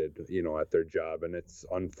appreciated at their job. And it's,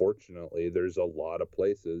 unfortunately, there's a lot of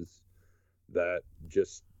places that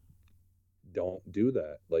just don't do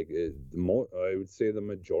that. Like, I would say the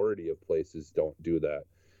majority of places don't do that,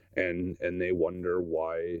 and they wonder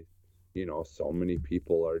why so many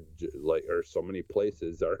people are like, or so many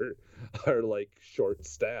places are like short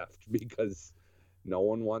staffed, because no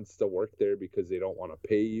one wants to work there, because they don't want to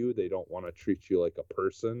pay you, they don't want to treat you like a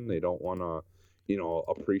person, they don't want to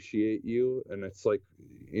appreciate you. And it's like,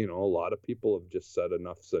 a lot of people have just said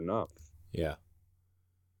enough's enough. yeah,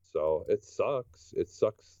 So it sucks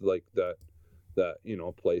like that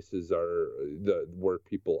places are where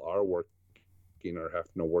people are working are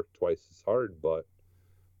having to work twice as hard. But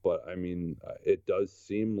I mean, it does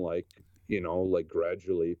seem like like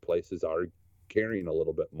gradually places are caring a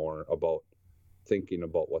little bit more about thinking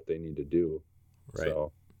about what they need to do. right,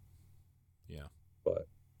 So, yeah, but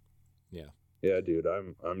yeah, yeah, dude,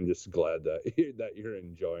 I'm just glad that you're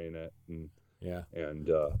enjoying it, yeah, and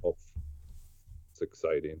it's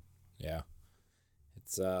exciting. yeah.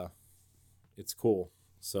 It's cool.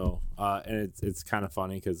 So and it's kind of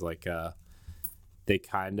funny because like they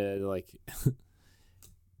kind of like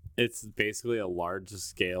it's basically a large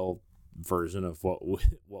scale version of what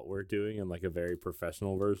we're doing, and like a very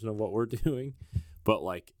professional version of what we're doing, but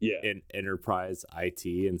like Yeah. in enterprise IT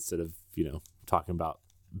instead of talking about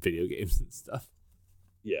video games and stuff.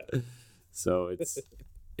 Yeah. So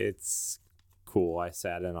it's cool. I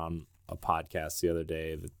sat in on a podcast the other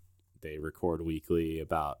day that they record weekly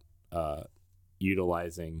about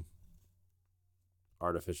utilizing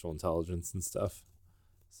artificial intelligence and stuff.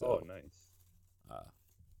 So, Oh, nice.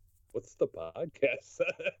 What's the podcast?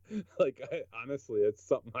 Like, honestly, it's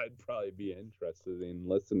something I'd probably be interested in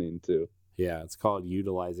listening to. yeah, it's called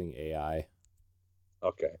Utilizing AI.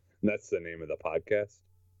 Okay. And that's the name of the podcast?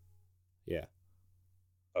 Yeah.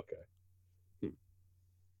 Okay. So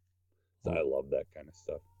Well, I love that kind of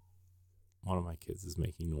stuff. one of my kids is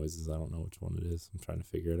making noises. I don't know which one it is. I'm trying to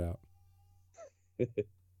figure it out. I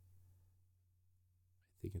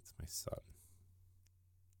think it's my son.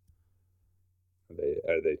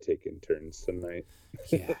 Are they taking turns tonight?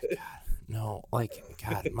 Yeah, God. No, like,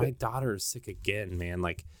 God, my daughter is sick again, man.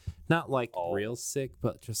 Like, not like real sick,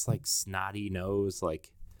 but just like snotty nose,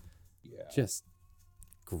 like, Yeah. just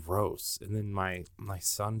gross. And then my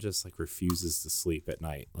son just like refuses to sleep at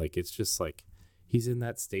night. Like, it's just like he's in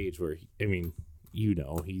that stage where I mean,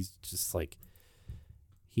 he's just like,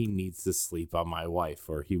 he needs to sleep on my wife,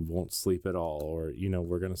 or he won't sleep at all, or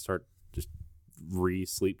we're gonna start just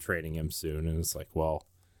sleep training him soon. And it's like, well,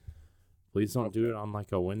 please don't do it on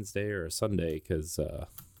like a Wednesday or a Sunday, because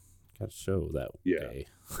got to show that day.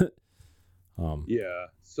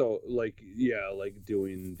 So like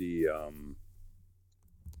doing the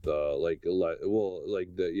the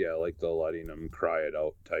letting them cry it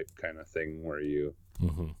out type kind of thing, where you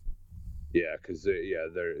because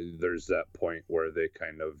there's that point where they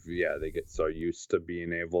kind of they get so used to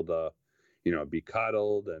being able to be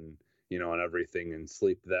coddled and and everything, and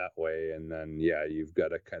sleep that way, and then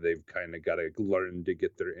they've kind of got to learn to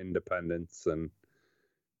get their independence, and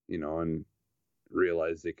and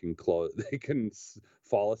realize they can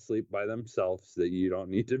fall asleep by themselves, that you don't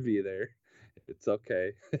need to be there. It's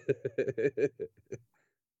okay.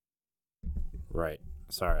 Right.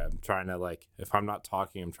 Sorry, I'm trying to, like, if I'm not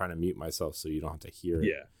talking, I'm trying to mute myself so you don't have to hear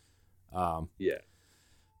it.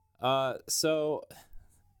 So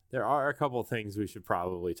there are a couple things we should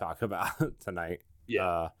probably talk about tonight.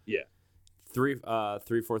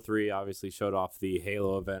 343 obviously showed off the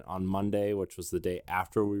Halo event on Monday, which was the day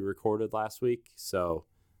after we recorded last week. So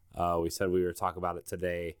we said we were talking about it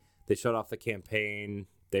today. They showed off the campaign.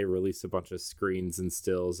 They released a bunch of screens and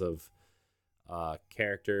stills of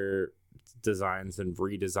character designs and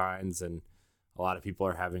redesigns, and a lot of people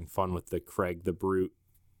are having fun with the Craig the Brute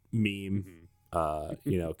meme.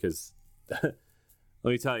 Because let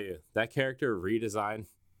me tell you, that character redesign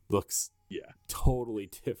looks totally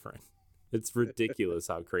different. It's ridiculous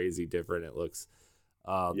how crazy different it looks.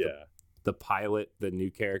 The pilot, the new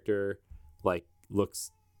character, like,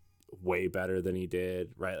 looks way better than he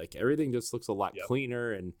did, right? Like, everything just looks a lot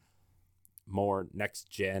cleaner and more next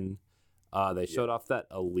gen. They showed off that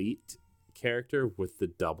elite character with the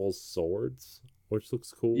double swords, which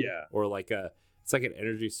looks cool. Or like it's like an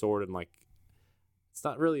energy sword, and like, it's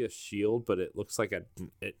not really a shield, but it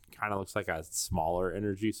kind of looks like a smaller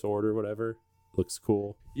energy sword or whatever. Looks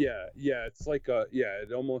cool. It's like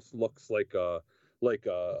it almost looks like a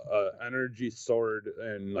energy sword,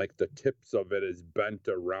 and like the tips of it is bent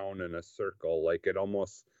around in a circle, like it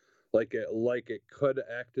almost like it could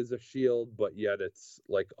act as a shield, but yet it's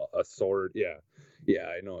like a sword.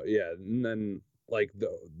 I know. And then, like,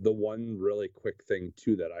 the one really quick thing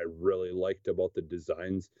too that I really liked about the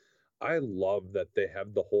designs, I love that they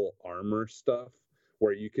have the whole armor stuff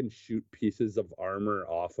where you can shoot pieces of armor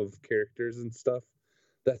off of characters and stuff.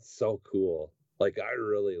 That's so cool. Like, I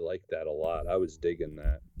really like that a lot. I was digging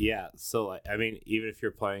that. Yeah, so, like, I mean, even if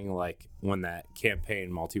you're playing, like, when that campaign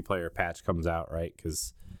multiplayer patch comes out, right?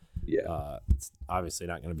 Because it's obviously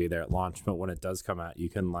not going to be there at launch, but when it does come out, you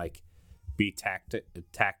can, like, be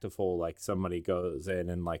tactful. Like, somebody goes in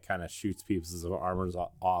and, like, kind of shoots pieces of armor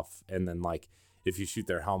off, and then, like, if you shoot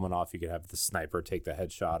their helmet off, you could have the sniper take the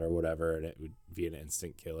headshot or whatever, and it would be an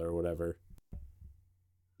instant kill or whatever.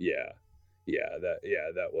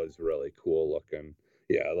 That was really cool looking.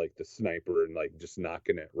 Like the sniper and like just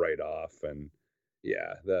knocking it right off, and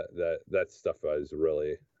that stuff I was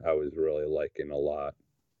really liking a lot.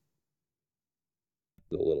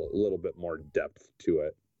 A little bit more depth to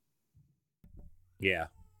it.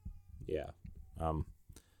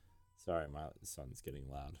 Sorry, my son's getting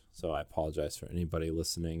loud, so I apologize for anybody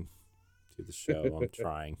listening to the show. I'm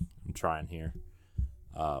trying here.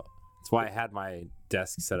 That's why I had my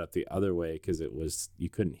desk set up the other way, because you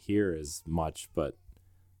couldn't hear as much, but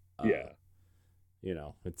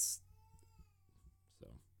it's so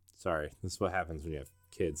sorry. This is what happens when you have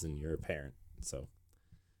kids and you're a parent. So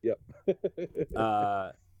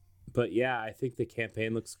but yeah, I think the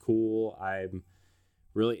campaign looks cool. I'm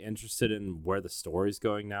really interested in where the story's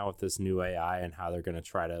going now with this new AI and how they're going to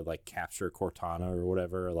try to, like, capture Cortana or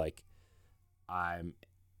whatever. Like, I'm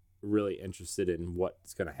really interested in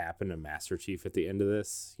what's going to happen to Master Chief at the end of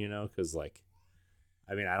this, because, like,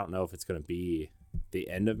 I mean, I don't know if it's going to be the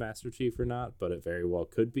end of Master Chief or not, but it very well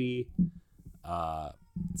could be.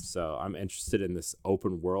 So I'm interested in this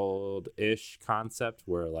open world-ish concept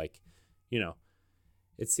where, like,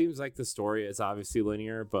 it seems like the story is obviously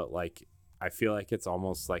linear, but, like, I feel like it's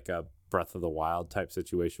almost like a Breath of the Wild type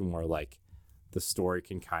situation where, like, the story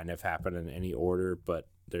can kind of happen in any order, but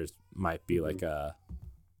there's might be like a,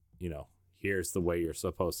 here's the way you're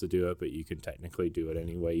supposed to do it, but you can technically do it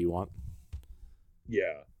any way you want.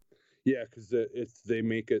 Because they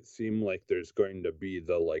make it seem like there's going to be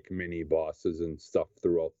the, like, mini bosses and stuff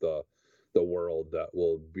throughout the world that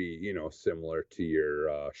will be, you know, similar to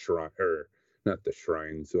your shrine, or not the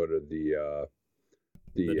shrines, what are the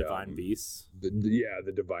the divine beasts.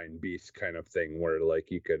 The divine beast kind of thing, where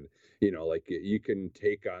like you could, like you can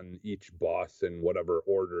take on each boss in whatever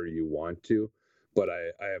order you want to. But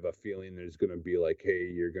I have a feeling there's going to be like, hey,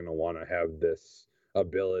 you're going to want to have this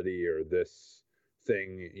ability or this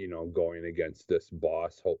thing, going against this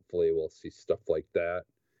boss. Hopefully we'll see stuff like that,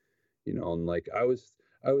 and like I was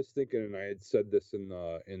thinking, and I had said this in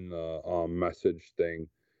the message thing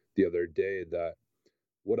the other day, that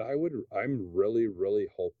I'm really, really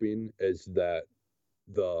hoping is that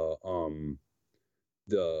the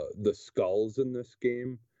the skulls in this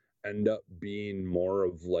game end up being more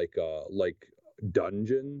of like a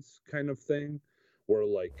dungeons kind of thing, where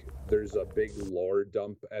like there's a big lore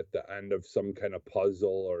dump at the end of some kind of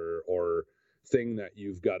puzzle or thing that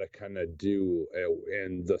you've got to kind of do,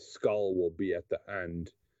 and the skull will be at the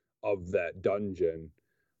end of that dungeon,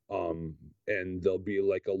 and there'll be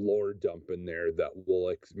like a lore dump in there that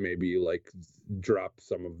will maybe like drop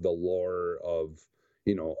some of the lore of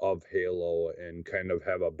of Halo and kind of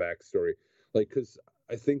have a backstory, like, because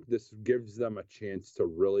I think this gives them a chance to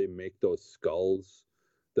really make those skulls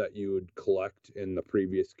that you would collect in the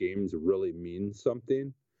previous games really mean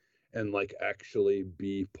something, and like actually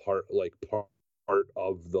be part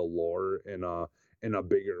of the lore in a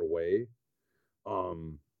bigger way.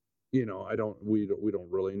 um I don't we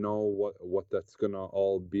don't really know what that's gonna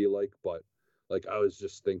all be like, but like I was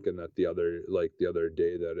just thinking that the other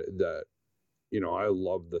day that I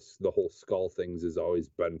love the whole skull things has always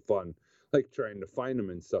been fun, like trying to find them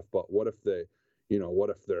and stuff. But what if what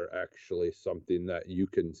if they're actually something that you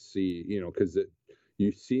can see, because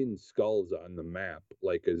you've seen skulls on the map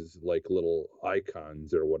like as like little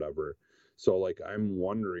icons or whatever. So like I'm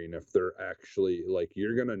wondering if they're actually like,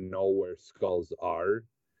 you're gonna know where skulls are,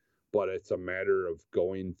 but it's a matter of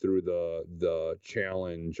going through the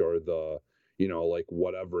challenge or the like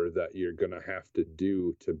whatever that you're gonna have to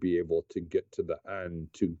do to be able to get to the end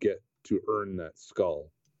to earn that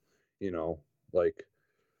skull. you know like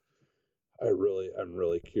I'm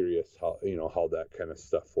really curious how that kind of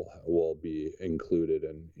stuff will be included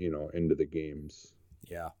in into the games.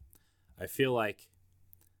 Yeah. I feel like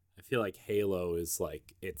Halo is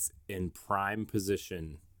like, it's in prime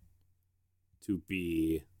position to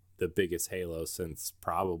be the biggest Halo since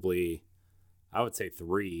probably, I would say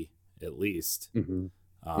 3 at least. Mm-hmm.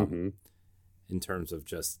 Mm-hmm. In terms of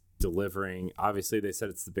just delivering. Obviously, they said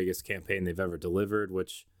it's the biggest campaign they've ever delivered,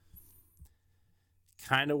 which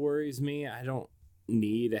kind of worries me. I don't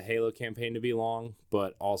need a Halo campaign to be long,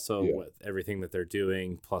 but also with everything that they're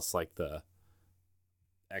doing, plus like the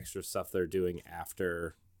extra stuff they're doing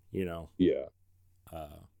after,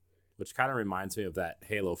 which kind of reminds me of that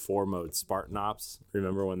Halo 4 mode, Spartan Ops.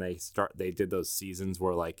 Remember when they did those seasons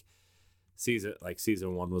where like season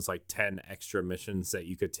 1 was like 10 extra missions that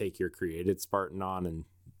you could take your created Spartan on and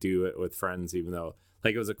do it with friends, even though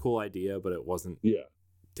like it was a cool idea, but it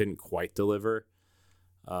didn't quite deliver.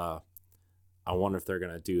 I wonder if they're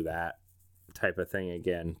going to do that type of thing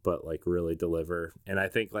again, but like really deliver. And I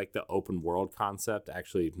think like the open world concept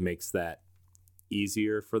actually makes that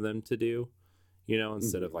easier for them to do,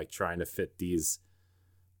 instead of like trying to fit these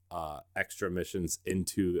extra missions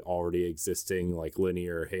into already existing like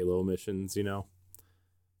linear Halo missions,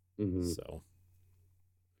 Mm-hmm. So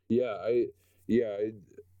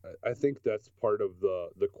I think that's part of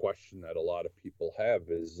the question that a lot of people have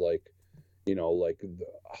is like,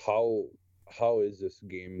 how is this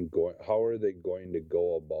game going? How are they going to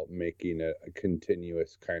go about making it a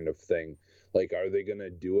continuous kind of thing? Like, are they going to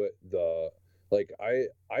do it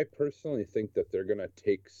I personally think that they're going to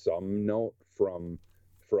take some note from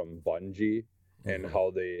Bungie and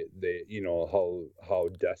how they how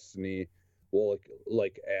Destiny will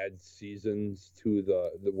like add seasons to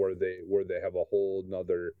the where they have a whole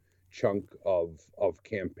nother chunk of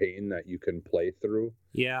campaign that you can play through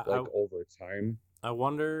over time. I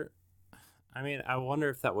wonder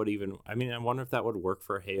if that would I wonder if that would work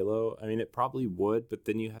for Halo. I mean, it probably would, but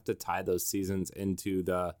then you have to tie those seasons into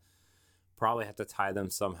probably have to tie them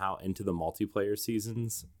somehow into the multiplayer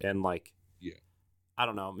seasons, and like, I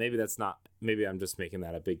don't know, maybe I'm just making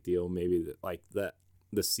that a big deal. Maybe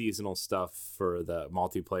the seasonal stuff for the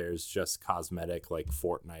multiplayer is just cosmetic, like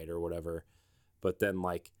Fortnite or whatever, but then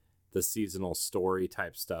like the seasonal story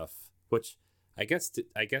type stuff, which I guess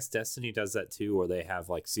Destiny does that too, where they have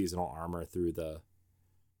like seasonal armor through the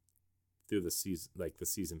season, like the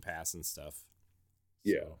season pass and stuff.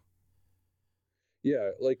 So.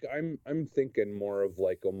 Yeah, like I'm thinking more of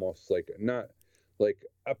like almost like not like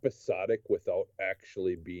episodic without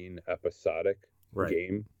actually being episodic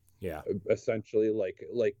game. Yeah. Essentially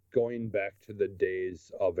like going back to the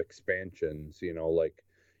days of expansions, like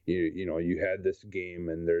you had this game,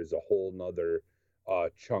 and there's a whole nother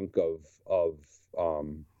chunk of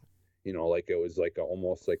like it was like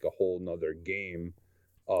almost like a whole nother game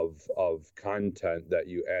of content that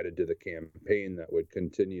you added to the campaign that would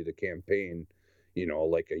continue the campaign,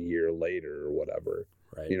 like a year later or whatever.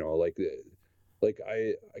 Right. Like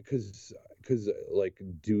I because like,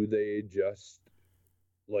 do they just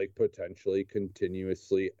like potentially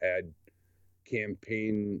continuously add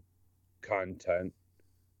campaign content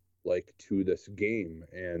like to this game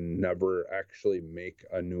and never actually make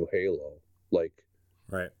a new Halo? Like,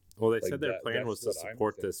 Right. Well, they like said their plan was to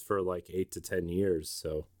support this for like 8 to 10 years,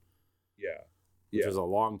 so yeah, which is a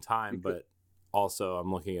long time. Because, but also,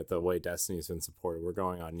 I'm looking at the way Destiny's been supported. We're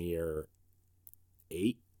going on year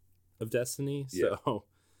 8 of Destiny, so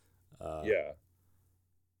yeah.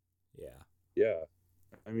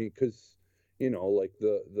 I mean, because like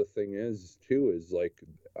the thing is too is like,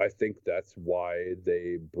 I think that's why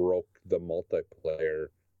they broke the multiplayer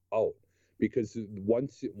out, because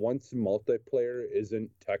once multiplayer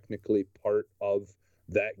isn't technically part of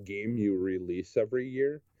that game you release every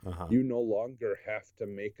year, you no longer have to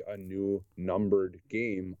make a new numbered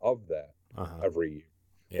game of that every year.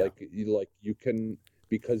 Yeah. Like you can,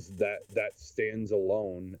 because that stands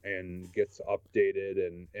alone and gets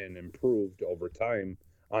updated and improved over time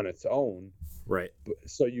on its own. Right.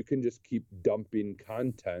 So you can just keep dumping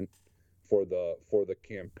content for the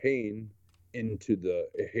campaign into the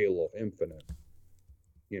Halo Infinite.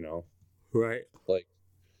 Right. Like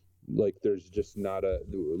there's just not a,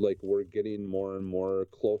 like, we're getting more and more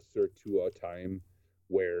closer to a time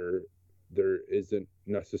where there isn't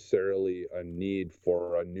necessarily a need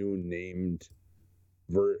for a new named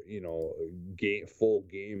full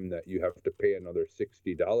game that you have to pay another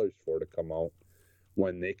 $60 for to come out,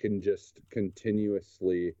 when they can just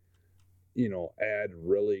continuously add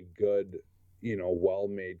really good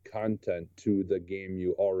well-made content to the game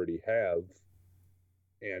you already have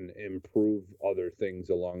and improve other things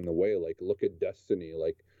along the way. Like, look at Destiny.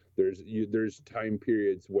 Like, there's time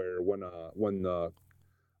periods where when the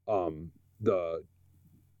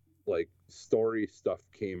like story stuff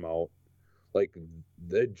came out, like,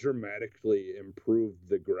 they dramatically improved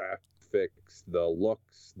the graphics, the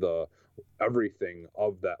looks, the everything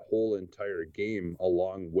of that whole entire game,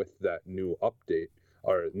 along with that new update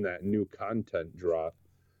or that new content drop.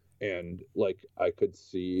 And like, I could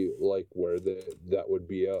see like where that would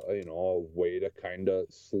be a way to kind of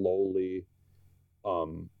slowly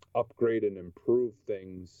upgrade and improve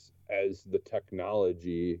things as the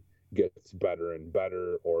technology gets better and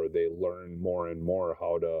better, or they learn more and more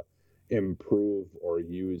how to improve or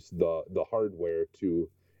use the hardware to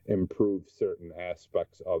improve certain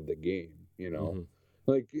aspects of the game,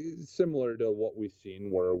 like similar to what we've seen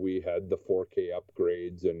where we had the 4K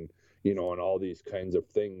upgrades and and all these kinds of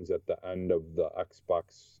things at the end of the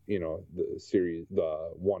Xbox, the series,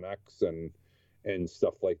 the One X and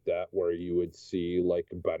stuff like that, where you would see like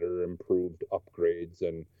better improved upgrades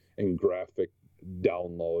and graphic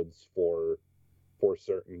downloads for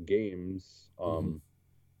certain games,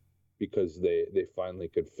 because they finally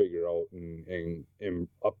could figure out and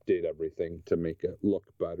update everything to make it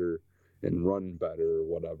look better and run better or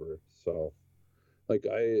whatever. So like,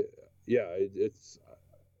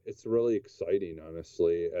 it's really exciting,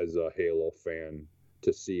 honestly, as a Halo fan,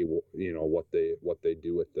 to see what they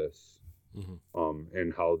do with this,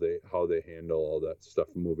 and how they handle all that stuff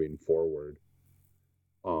moving forward.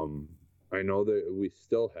 I know that we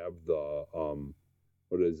still have the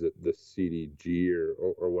what is it, the CDG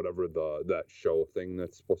or whatever, that show thing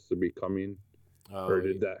that's supposed to be coming, or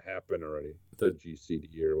did that happen already? The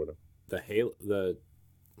GCD or whatever. The Halo,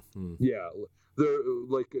 Yeah, there,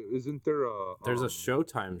 like, isn't there a? There's a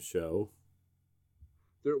Showtime show.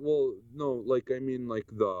 There, well, no, like, I mean, like,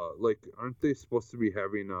 aren't they supposed to be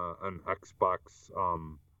having an Xbox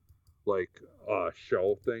like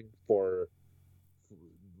show thing for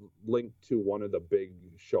linked to one of the big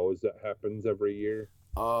shows that happens every year?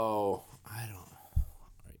 Oh, I don't know.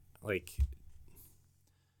 Like,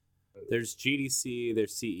 there's GDC,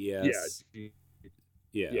 there's CES.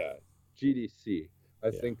 Yeah, GDC. I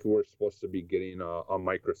think we're supposed to be getting a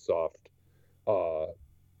Microsoft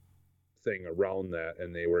thing around that,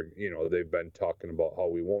 and they've been talking about how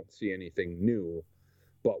we won't see anything new,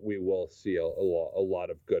 but we will see a lot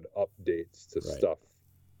of good updates to stuff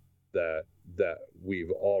that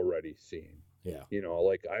we've already seen. Yeah.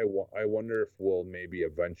 Like, I wonder if we'll maybe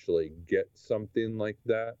eventually get something like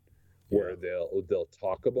that, where they'll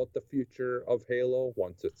talk about the future of Halo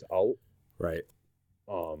once it's out. Right.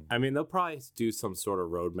 I mean, they'll probably do some sort of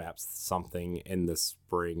roadmap, something in the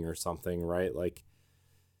spring or something, right? Like,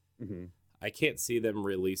 I can't see them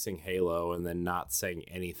releasing Halo and then not saying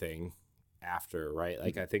anything after, right?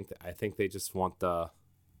 Like I think they just want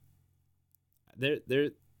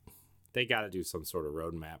they got to do some sort of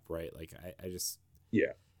roadmap, right? Like I just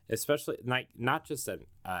Yeah. especially not just a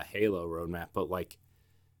Halo roadmap, but like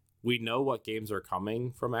we know what games are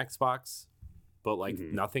coming from Xbox, but like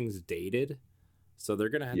nothing's dated, so they're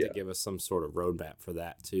gonna have to give us some sort of roadmap for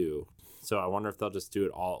that too. So I wonder if they'll just do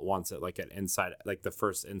it all at once at like an inside, like the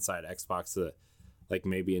first inside Xbox, like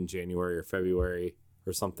maybe in January or February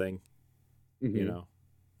or something, you know?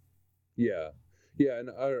 Yeah. Yeah,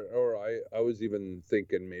 and I was even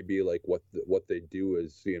thinking maybe like what they do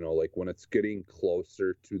is, you know, like when it's getting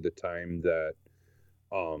closer to the time that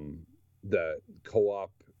that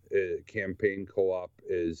co-op campaign co-op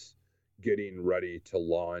is getting ready to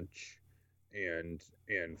launch, and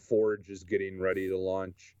Forge is getting ready to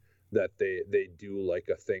launch, that they do like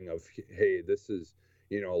a thing of, hey, this is,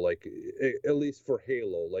 you know, like at least for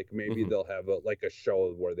Halo, like maybe they'll have a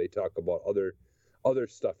show where they talk about other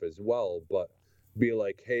stuff as well, but be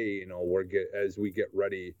like, hey, you know, as we get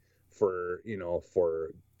ready for, you know,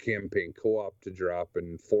 for campaign co-op to drop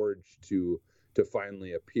and Forge to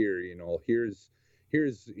finally appear, you know, here's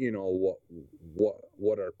you know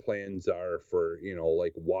what our plans are for, you know,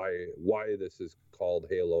 like why this is called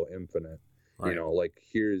Halo Infinite, Right. you know, like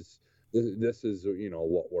this is, you know,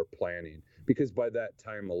 what we're planning, because by that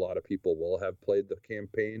time a lot of people will have played the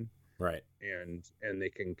campaign, Right. and they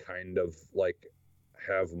can kind of like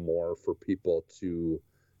have more for people to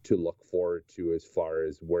look forward to as far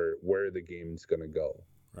as where the game's going to go.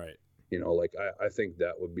 Right. You know, like I think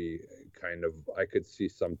that would be kind of, I could see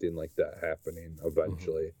something like that happening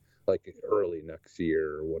eventually, like early next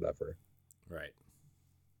year or whatever. Right.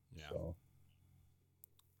 Yeah. So.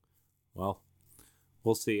 Well,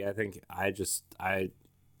 we'll see. I think the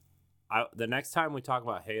next time we talk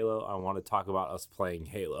about Halo, I want to talk about us playing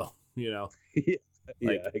Halo, you know? Yeah,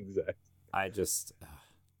 Like, yeah, exactly. I just,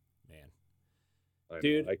 man.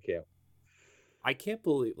 Dude, I can't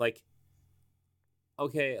believe, like,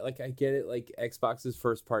 okay, like, I get it, like, Xbox's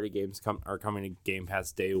first-party games are coming to Game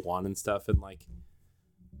Pass day one and stuff, and, like,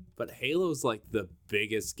 but Halo's, like, the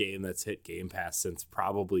biggest game that's hit Game Pass since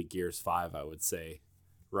probably Gears 5, I would say,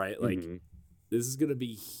 right? Like, this is going to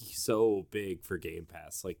be so big for Game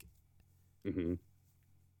Pass, like.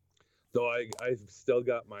 So I've still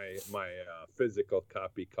got my physical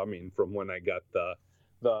copy coming from when I got the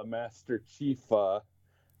Master Chief the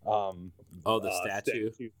statue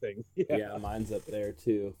thing. Yeah, mine's up there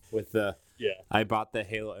too with I bought the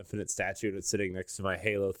Halo Infinite statue, and it's sitting next to my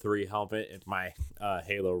Halo 3 helmet and my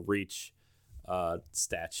Halo Reach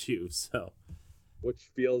statue. So,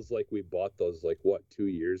 which feels like we bought those like what, 2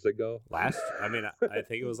 years ago? I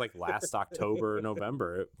think it was like last October or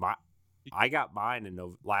November. I got mine in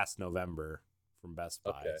last November from Best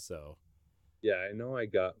Buy. Okay. So, yeah, I know I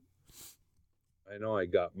got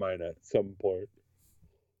mine at some point.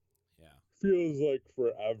 Yeah, feels like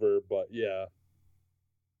forever, but yeah.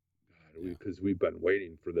 Because we've been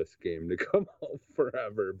waiting for this game to come out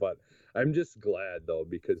forever. But I'm just glad though,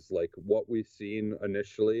 because like what we've seen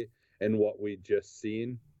initially and what we just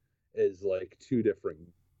seen is like two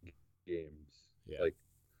different games. Yeah. Like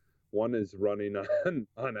one is running on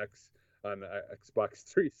Xbox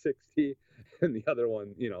 360, and the other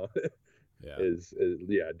one, you know, is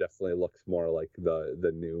definitely looks more like a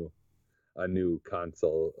new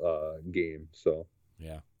console game. So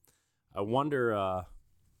yeah, I wonder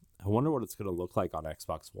what it's gonna look like on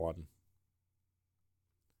Xbox One,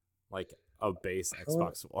 like a base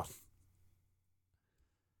Xbox One.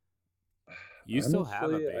 You still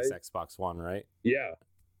have a base Xbox One, right? Yeah.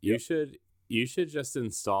 You should just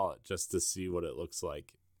install it just to see what it looks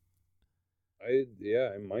like. I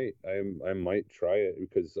might try it,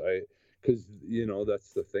 because you know,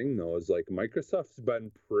 that's the thing though, is like Microsoft's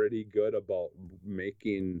been pretty good about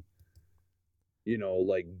making, you know,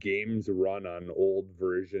 like games run on old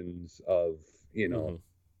versions of, you know,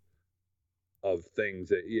 of things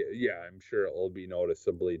that, yeah, I'm sure it'll be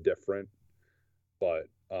noticeably different, but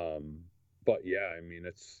yeah, I mean,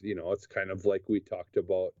 it's, you know, it's kind of like we talked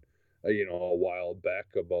about, you know, a while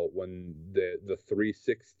back about when the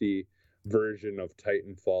 360 version of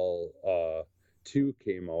Titanfall 2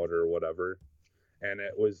 came out or whatever, and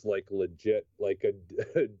it was like legit like a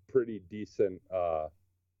pretty decent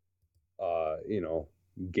you know,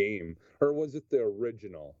 game. Or was it the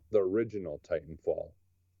original Titanfall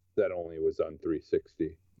that only was on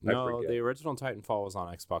 360? No, the original Titanfall was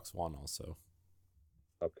on Xbox One also.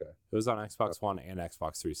 Okay. It was on Xbox One and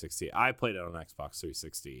Xbox 360. I played it on Xbox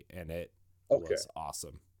 360, and it was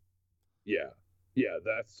awesome. Yeah. Yeah,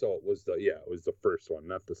 that's so it was the first one,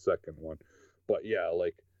 not the second one. But yeah,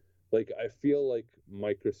 like I feel like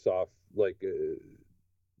Microsoft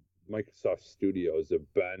Studios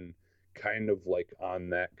have been kind of like on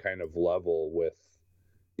that kind of level with,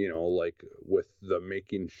 like with the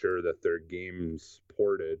making sure that their games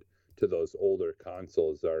ported to those older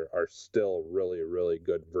consoles are still really, really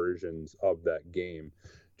good versions of that game.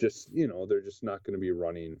 Just, they're just not going to be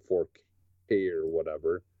running 4K or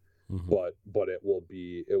whatever, Mm-hmm. but it will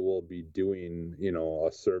be doing, a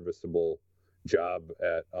serviceable job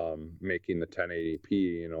at making the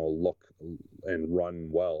 1080p, look and run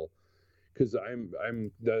well. Because I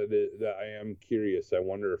am curious. I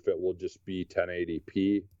wonder if it will just be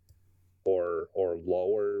 1080p or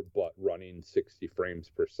lower, but running 60 frames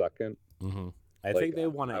per second. Mm-hmm. I Like think they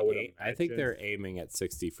want I would to. I think imagine. they're aiming at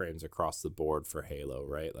 60 frames across the board for Halo,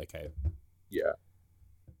 right? Yeah,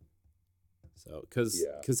 So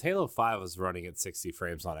yeah, because Halo 5 was running at 60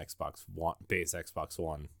 frames on Xbox One, base Xbox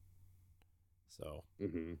One. So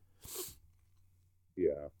hmm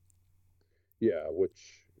yeah, yeah.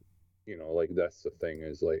 Which, like that's the thing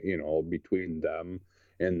is, like, between them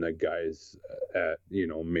and the guys at,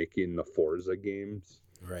 making the Forza games,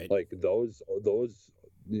 right. like those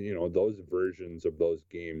versions of those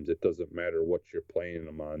games, it doesn't matter what you're playing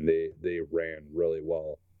them on, they ran really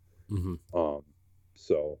well. Mm-hmm. um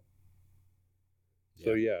so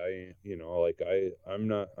Yeah. yeah, like I'm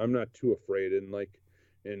not too afraid.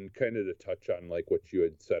 And kind of to touch on like what you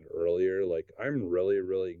had said earlier, like I'm really,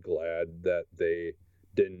 really glad that they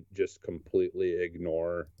didn't just completely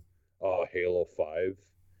ignore Halo 5.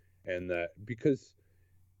 And that, because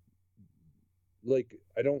like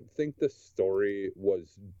I don't think the story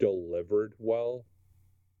was delivered well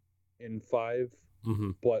in 5,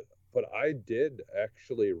 Mm-hmm. but I did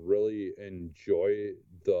actually really enjoy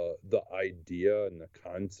the idea and the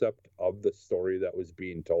concept of the story that was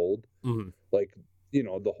being told. Mm-hmm. Like, the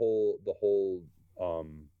whole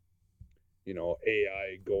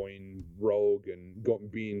AI going rogue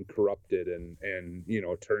and being corrupted, and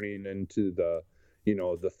turning into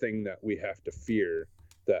the thing that we have to fear,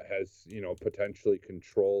 that has, potentially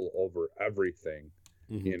control over everything.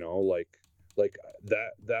 Mm-hmm. Like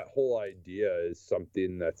that whole idea is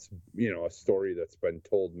something that's, a story that's been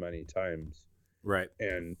told many times. Right.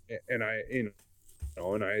 And I, and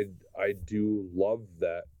I do love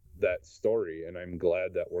that story, and I'm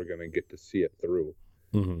glad that we're going to get to see it through.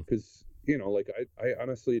 Mm-hmm. Because, like I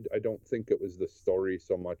honestly, I don't think it was the story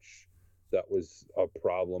so much that was a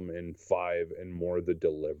problem in 5, and more the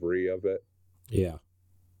delivery of it. Yeah.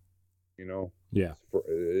 you know Yeah.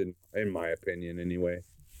 in my opinion anyway.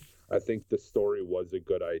 I think the story was a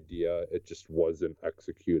good idea, it just wasn't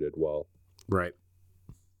executed well. Right.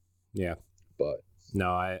 Yeah. But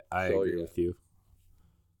No, I so agree yeah, with you.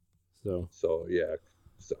 So so yeah,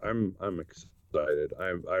 so I'm excited.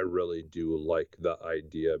 I really do like the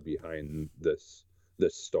idea behind this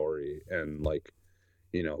story, and like,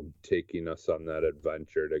 taking us on that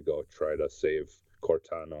adventure to go try to save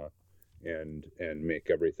Cortana and make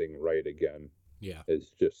everything right again yeah.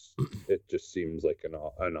 is just, it just seems like an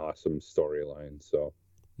awesome storyline. So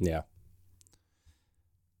Yeah.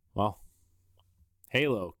 Well,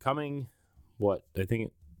 Halo coming. What I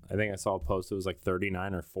think I saw a post. It was like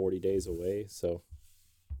 39 or 40 days away. So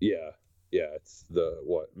yeah, yeah, it's the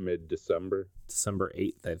what, mid-December. December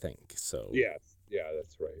 8th, I think. So Yeah, yeah,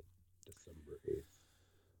 that's right, December 8th.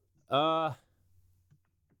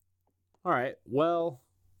 all right. Well,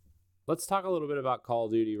 let's talk a little bit about Call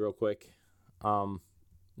of Duty real quick. Um,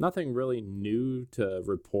 Nothing really new to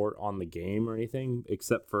report on the game or anything,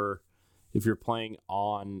 except for if you're playing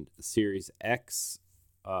on Series X,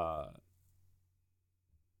 uh,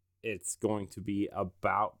 it's going to be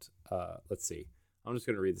about, let's see. I'm just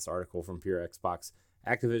going to read this article from Pure Xbox.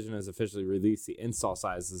 Activision has officially released the install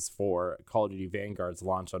sizes for Call of Duty Vanguard's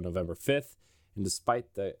launch on November 5th. And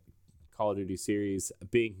despite the Call of Duty series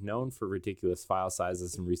being known for ridiculous file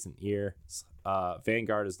sizes in recent years,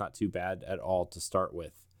 Vanguard is not too bad at all to start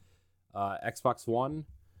with. Xbox One,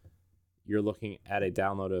 you're looking at a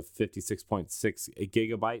download of 56.6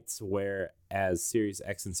 gigabytes, whereas Series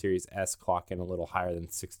X and Series S clock in a little higher than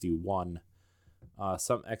 61.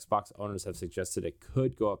 Some Xbox owners have suggested it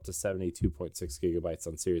could go up to 72.6 gigabytes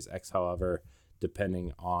on Series X, however,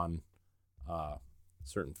 depending on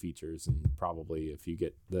certain features, and probably if you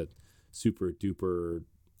get the super duper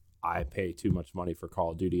I pay too much money for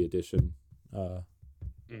Call of Duty edition.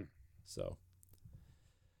 So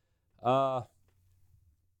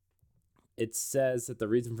it says that the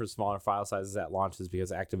reason for smaller file sizes at launch is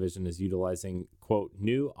because Activision is utilizing, quote,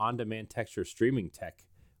 new on-demand texture streaming tech,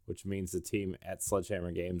 which means the team at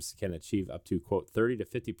Sledgehammer Games can achieve up to, quote, 30 to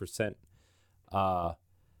 50%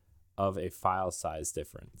 of a file size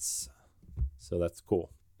difference. So that's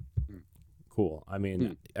cool. Cool. I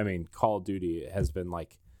mean, Call of Duty has been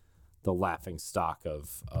like the laughing stock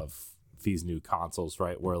of these new consoles,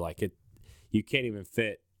 right? Where like you can't even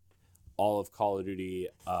fit all of Call of Duty,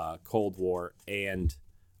 Cold War, and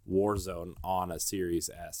Warzone on a Series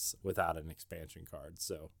S without an expansion card.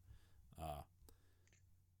 So,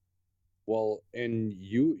 well, and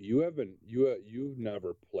you've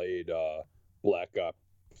never played Black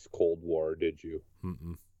Ops Cold War, did you?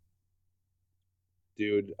 mm-mm.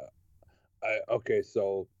 Dude,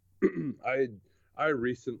 so I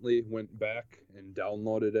recently went back and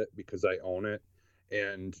downloaded it because I own it,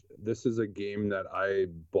 and this is a game that I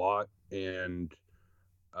bought and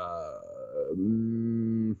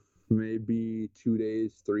maybe 2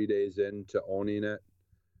 days, 3 days into owning it,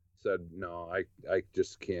 said no, I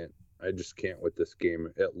just can't with this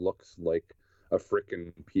game. It looks like a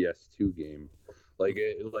freaking PS2 game. Like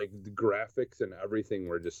the graphics and everything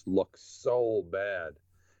were just look so bad.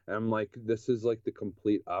 And I'm like, this is like the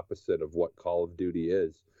complete opposite of what Call of Duty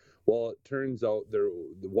is. Well, it turns out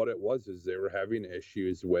what it was is they were having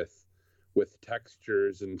issues with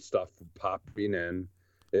textures and stuff popping in.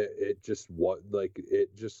 It just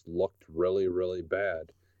looked really, really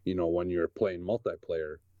bad, when you're playing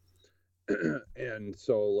multiplayer. And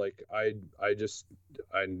so like I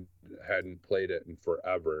hadn't played it in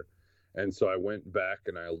forever. And so I went back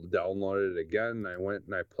and I downloaded it again. And I went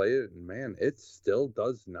and I played it, and man, it still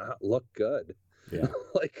does not look good. Yeah.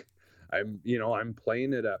 Like I'm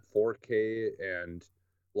playing it at 4K, and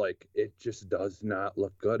like it just does not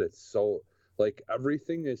look good. It's so like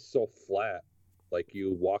everything is so flat. Like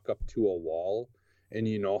you walk up to a wall, and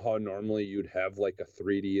how normally you'd have like a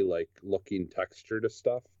 3D like looking texture to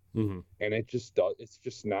stuff. Mm-hmm. And it's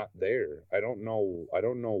just not there. I don't know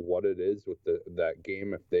what it is with that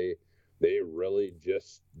game, if they really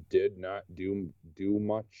just did not do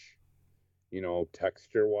much,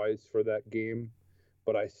 texture wise for that game.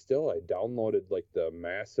 But I downloaded like the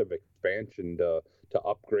massive expansion to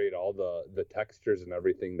upgrade all the textures and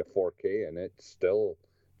everything to 4K, and it still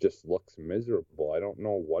just looks miserable. I don't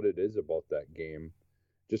know what it is about that game.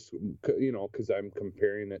 Just because I'm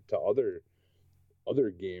comparing it to other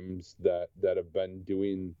games that have been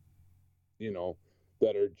doing,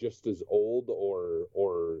 that are just as old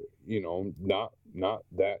or not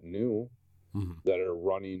that new, Mm-hmm. that are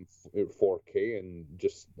running 4K, and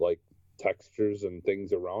just like textures and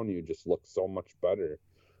things around you just look so much better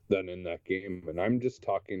than in that game. And I'm just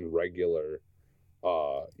talking regular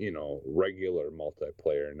regular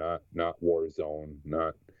multiplayer, not Warzone,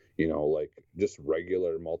 not like just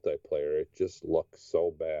regular multiplayer. It just looks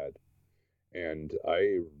so bad. And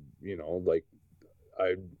I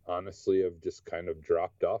honestly have just kind of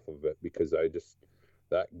dropped off of it because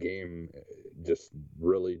that game just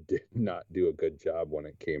really did not do a good job when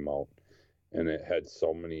it came out, and it had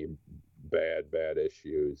so many bad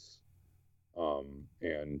issues.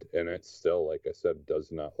 And it still, like I said,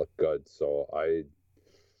 does not look good. So I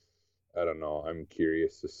don't know. I'm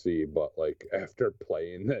curious to see, but like after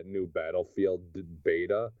playing that new Battlefield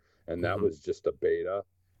beta, and that was just a beta,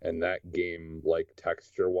 and that game, like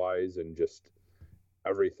texture wise and just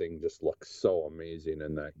everything, just looks so amazing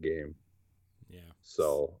in that game. Yeah.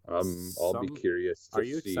 So I'll be curious to see. Are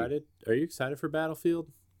you excited? Are you excited for Battlefield,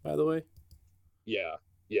 by the way? Yeah.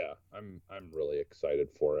 I'm really excited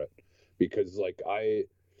for it because like I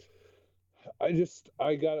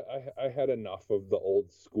had enough of the old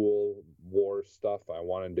school war stuff. I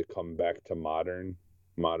wanted to come back to modern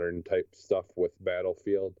type stuff with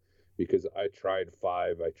Battlefield, because I tried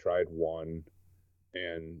 5, I tried 1,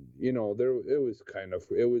 and it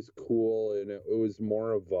was cool, and it was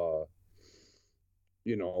more of a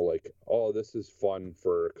like, oh, this is fun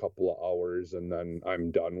for a couple of hours and then I'm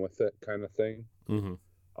done with it kind of thing. Mm-hmm.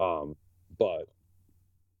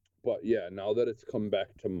 But yeah, now that it's come back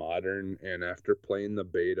to modern, and after playing the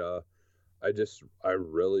beta, I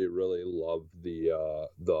really, really love the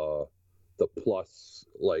plus,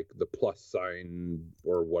 like the plus sign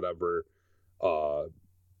or whatever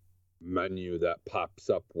menu that pops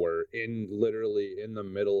up, where literally in the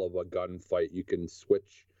middle of a gunfight you can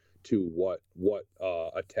switch to what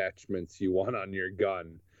attachments you want on your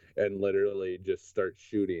gun, and literally just start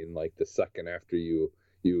shooting like the second after you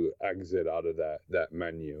exit out of that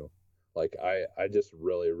menu. Like I just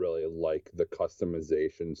really, really like the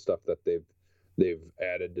customization stuff that they've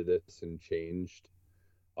added to this and changed,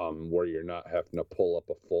 where you're not having to pull up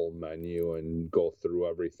a full menu and go through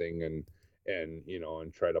everything and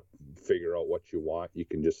and try to figure out what you want. You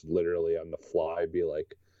can just literally on the fly be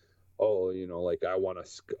like, oh, like I want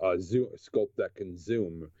a zoom scope that can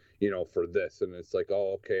zoom, for this, and it's like,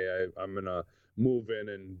 oh, okay, I'm gonna move in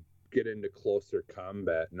and get into closer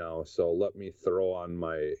combat now, so let me throw on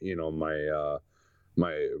my,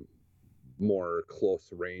 my more close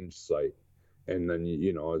range sight, and then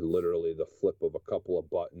literally the flip of a couple of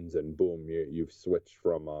buttons, and boom, you've switched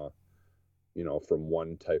from from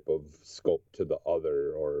one type of scope to the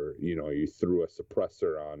other, or you threw a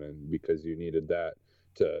suppressor on, and because you needed that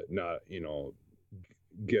to not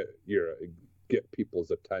get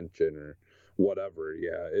people's attention or whatever.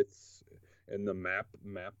 Yeah, it's, and the map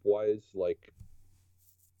wise, like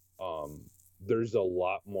there's a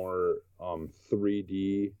lot more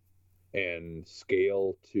 3D and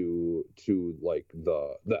scale to like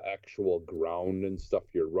the actual ground and stuff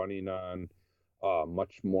you're running on.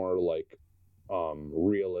 Much more like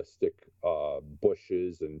realistic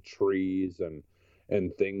bushes and trees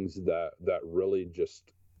and things that really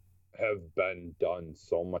just have been done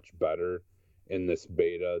so much better in this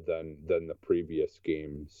beta than the previous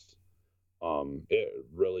games. It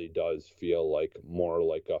really does feel like more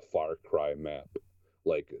like a Far Cry map.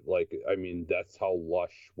 Like I mean, that's how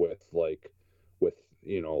lush with like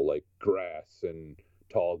grass and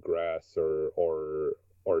tall grass or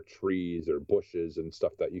trees or bushes and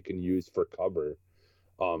stuff that you can use for cover.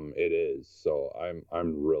 It is. So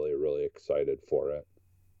I'm really, really excited for it.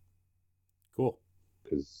 Cool.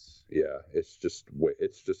 Because yeah, it's just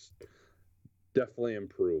definitely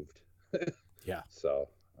improved. Yeah. So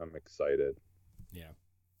I'm excited. Yeah.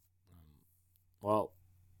 Well,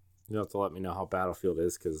 you have to let me know how Battlefield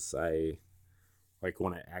is, because I like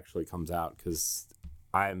when it actually comes out, because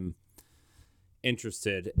I'm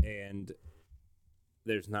interested, and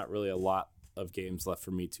there's not really a lot of games left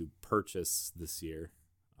for me to purchase this year.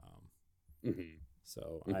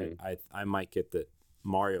 So I might get the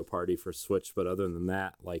Mario Party for Switch, but other than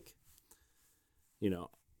that, like,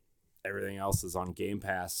 everything else is on Game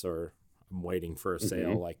Pass, or I'm waiting for a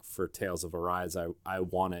sale. Like for Tales of Arise, I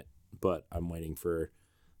want it, but I'm waiting for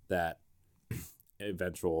that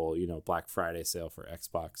eventual, Black Friday sale for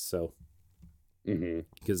Xbox. So,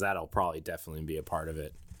 because that'll probably definitely be a part of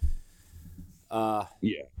it.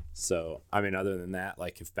 Yeah. So, I mean, other than that,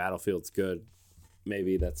 like if Battlefield's good,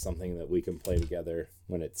 maybe that's something that we can play together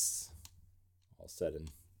when it's all said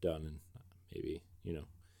and done, and maybe,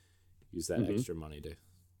 use that extra money to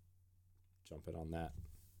jump it on that.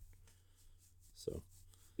 So,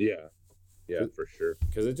 yeah, for sure.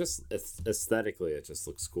 Because it just aesthetically, it just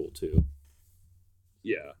looks cool too.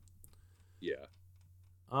 Yeah. Yeah,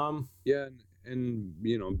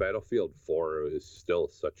 and Battlefield 4 is still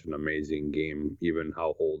such an amazing game, even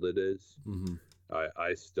how old it is.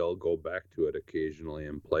 I still go back to it occasionally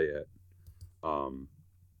and play it.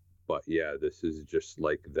 But yeah, this is just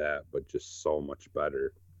like that, but just so much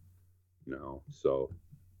better. So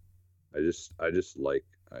I just like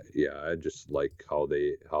I just like how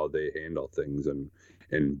they handle things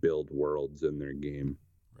and build worlds in their game.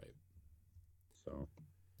 Right. So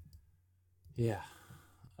yeah.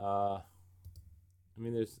 I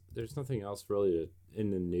mean, there's nothing else really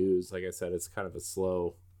in the news. Like I said, it's kind of a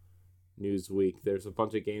slow news week. There's a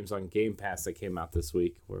bunch of games on Game Pass that came out this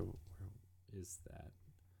week. Where is that?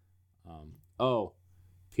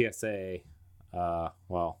 PSA.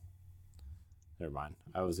 Well, never mind.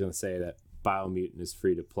 I was gonna say that Biomutant is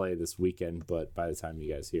free to play this weekend, but by the time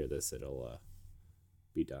you guys hear this, it'll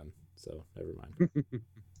be done. So never mind.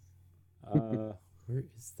 Where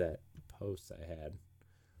is that post I had?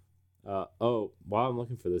 While I'm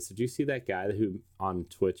looking for this, did you see that guy who on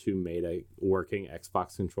Twitch who made a working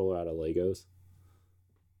Xbox controller out of Legos?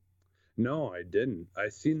 No, I didn't. I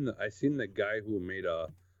seen the guy who made a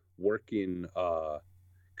working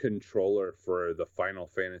controller for the Final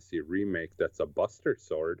Fantasy remake that's a Buster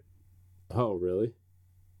Sword. Oh, really?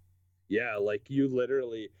 Yeah, like you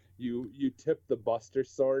literally you tip the Buster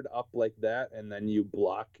Sword up like that, and then you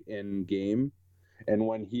block in game, and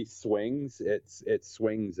when he swings, it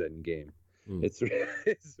swings in game. It's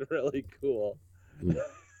really cool.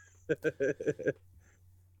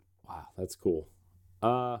 Wow, that's cool.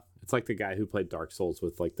 It's like the guy who played Dark Souls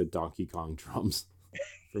with like the Donkey Kong drums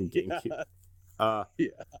from GameCube. Yeah.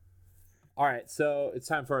 All right, so it's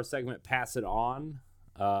time for our segment Pass It On,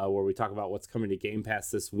 where we talk about what's coming to Game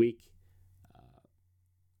Pass this week.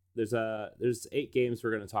 There's 8 games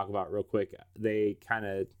we're going to talk about real quick. They kind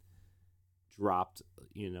of dropped,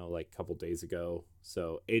 like a couple days ago.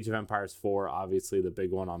 So Age of Empires 4, obviously the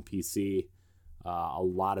big one on PC. A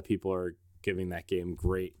lot of people are giving that game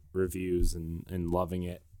great reviews and loving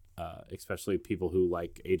it, especially people who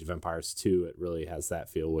like Age of Empires 2. It really has that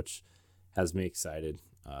feel, which has me excited.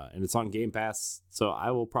 and it's on Game Pass, so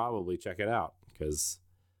I will probably check it out because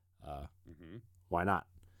why not?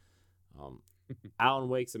 Alan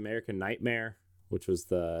Wake's American Nightmare, which was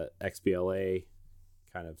the XBLA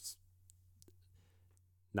kind of,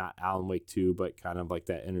 not Alan Wake 2, but kind of like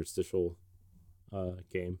that interstitial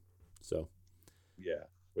game. So yeah,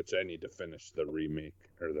 which I need to finish the remake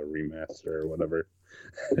or the remaster or whatever.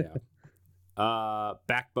 Yeah.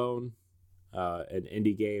 Backbone, an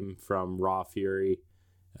indie game from Raw Fury.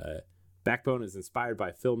 Backbone is inspired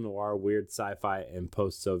by film noir, weird sci-fi, and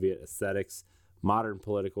post-Soviet aesthetics, modern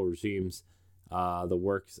political regimes, the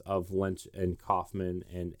works of Lynch and Kaufman,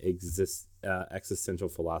 and existential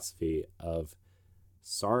philosophy of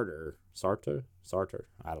Sartre.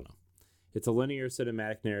 I don't know. It's a linear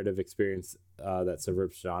cinematic narrative experience that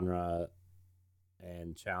subverts genre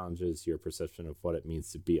and challenges your perception of what it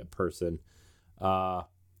means to be a person.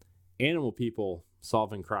 Animal people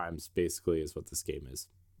solving crimes, basically, is what this game is.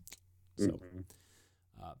 So,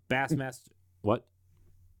 Bassmaster, what?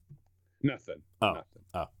 Nothing.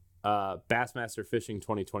 Bassmaster Fishing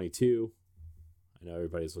 2022. I know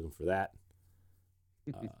everybody's looking for that.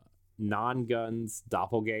 Non-Guns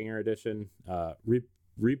Doppelganger Edition.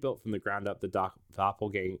 Rebuilt from the ground up, the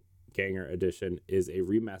Doppelganger Edition is a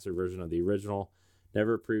remastered version of the original,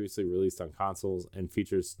 never previously released on consoles, and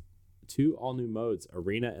features 2 all-new modes,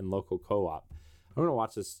 Arena and Local Co-op. I'm going to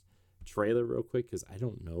watch this trailer real quick because I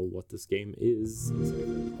don't know what this game is.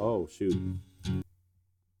 Oh, shoot.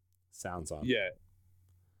 Sounds on. Yeah,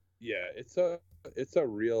 it's a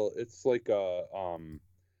real, it's like a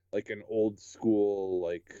like an old school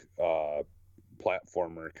like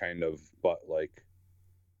platformer kind of, but like,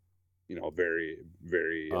 you know, very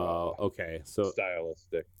okay, so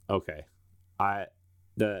stylistic. Okay,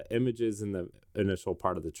 the images in the initial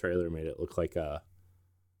part of the trailer made it look like a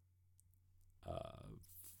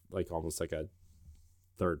like almost like a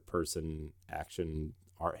third person action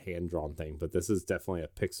art hand drawn thing, but this is definitely a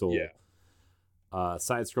pixel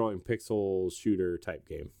side scrolling pixel shooter type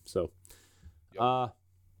game. So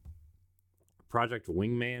Project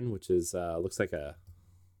Wingman, which is looks like a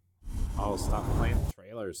stop playing the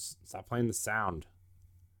trailers, stop playing the sound.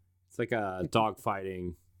 It's like a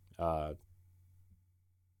dogfighting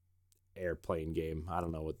airplane game. I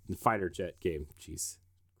don't know what, fighter jet game. Jeez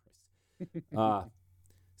Christ.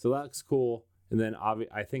 So that looks cool. And then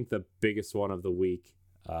I think the biggest one of the week,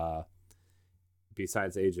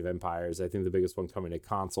 besides Age of Empires, I think the biggest one coming to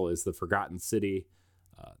console is The Forgotten City,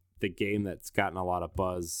 the game that's gotten a lot of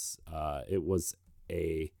buzz. It was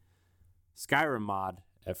a Skyrim mod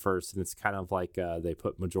at first, and it's kind of like they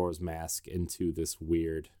put Majora's Mask into this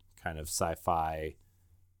weird kind of sci-fi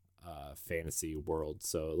fantasy world.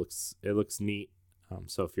 So it looks neat.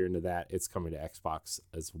 So if you're into that, it's coming to Xbox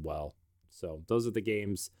as well. So those are the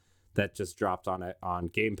games that just dropped on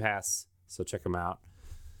Game Pass. So check them out.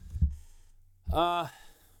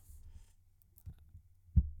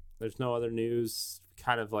 There's no other news.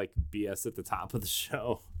 Kind of like BS at the top of the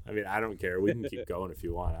show. I mean, I don't care. We can keep going if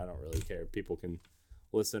you want. I don't really care. People can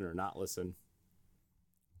listen or not listen.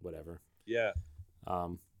 Whatever. Yeah.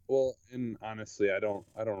 Well, and honestly, I don't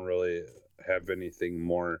really have anything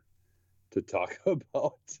more to talk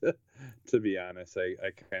about. To be honest,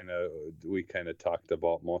 we kind of talked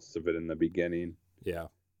about most of it in the beginning. Yeah.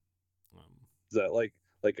 That like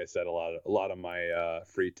I said, a lot of my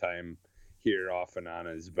free time here off and on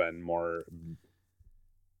has been more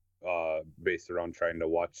based around trying to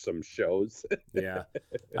watch some shows. Yeah.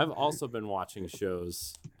 I've also been watching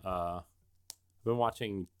shows. I've been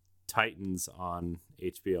watching Titans on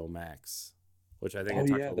HBO Max, which I think I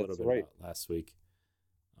talked a little bit about last week.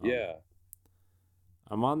 Yeah.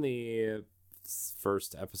 I'm on the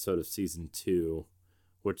first episode of season 2,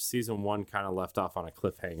 which season 1 kind of left off on a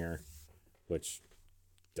cliffhanger, which,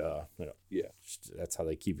 that's how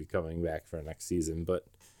they keep you coming back for the next season. But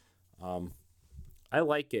I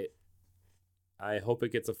like it. I hope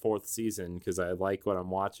it gets a 4th season because I like what I'm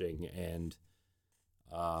watching, and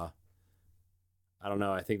I don't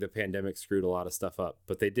know. I think the pandemic screwed a lot of stuff up,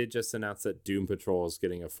 but they did just announce that Doom Patrol is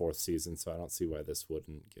getting a 4th season, so I don't see why this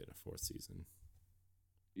wouldn't get a 4th season.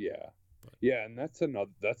 Yeah. Yeah, and that's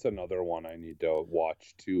another one I need to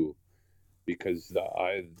watch too, because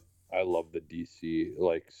I love the DC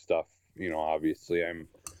like stuff. You know, obviously I'm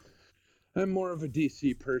more of a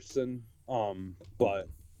DC person. But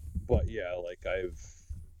yeah, like I've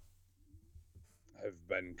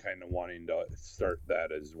been kind of wanting to start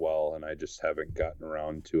that as well, and I just haven't gotten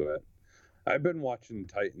around to it. I've been watching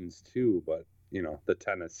Titans too, but you know, the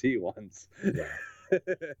Tennessee ones. Yeah.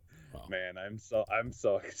 Wow. Man, I'm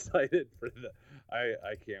so excited for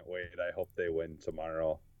I can't wait. I hope they win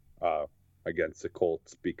tomorrow. against the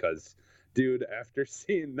Colts because, dude, after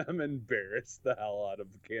seeing them embarrass the hell out of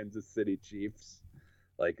Kansas City Chiefs,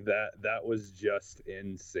 like that was just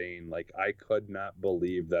insane. Like I could not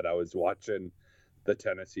believe that I was watching the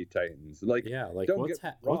Tennessee Titans. Like, Yeah, like don't get me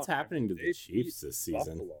wrong, what's happening to the Chiefs this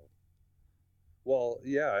season? Buffalo. Well,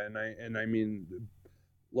 yeah, and I mean,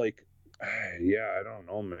 like, yeah, I don't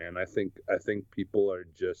know, man. I think people are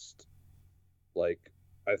just like,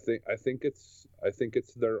 I think it's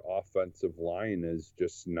their offensive line is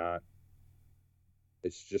just not.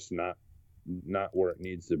 It's just not where it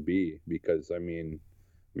needs to be because I mean,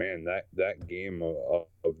 man, that game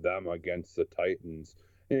of them against the Titans,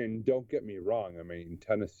 and don't get me wrong, I mean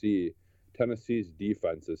Tennessee's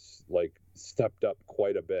defense has like stepped up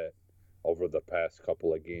quite a bit over the past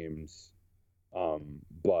couple of games,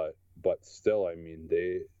 but still, I mean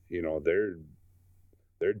their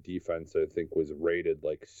defense I think was rated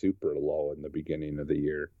like super low in the beginning of the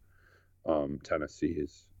year,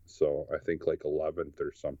 Tennessee's, so I think like 11th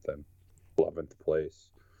or something, 11th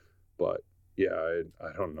place, but yeah,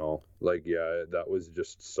 I don't know. Like, yeah, that was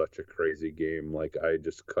just such a crazy game. Like, I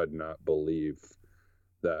just could not believe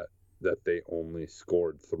that they only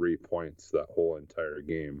scored 3 points that whole entire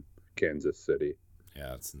game, Kansas City.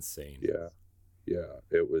 Yeah, it's insane. Yeah,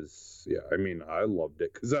 it was. Yeah, I mean, I loved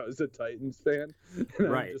it because I was a Titans fan,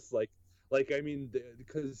 and Right. I'm just like, I mean,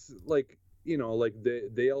 because like like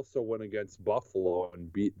they also went against Buffalo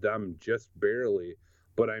and beat them just barely.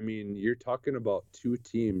 But I mean, you're talking about two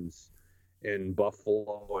teams in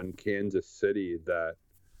Buffalo and Kansas City that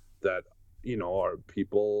are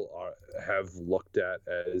people have looked at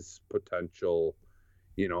as potential,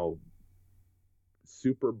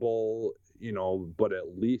 Super Bowl, but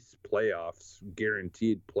at least playoffs,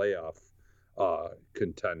 guaranteed playoff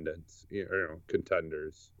contenders.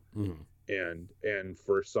 Mm-hmm. And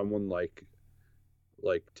for someone like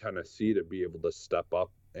Tennessee to be able to step up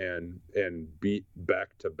and beat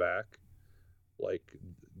back to back like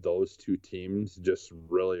those two teams just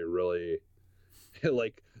really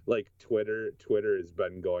like Twitter has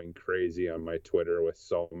been going crazy on my Twitter with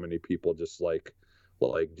so many people just like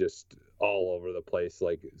just all over the place,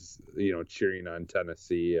 like cheering on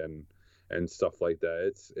Tennessee and stuff like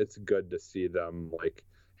that. It's good to see them like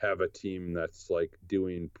have a team that's like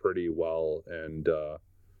doing pretty well and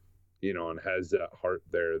and has that heart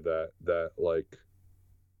there that like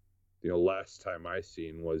last time I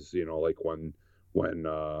seen was like when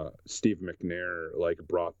Steve McNair like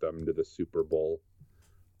brought them to the Super Bowl,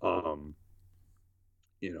 and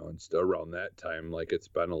around that time, like it's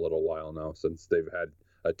been a little while now since they've had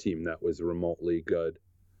a team that was remotely good.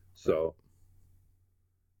 So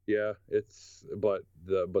yeah, but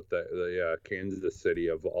the Kansas City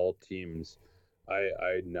of all teams,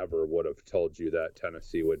 I never would have told you that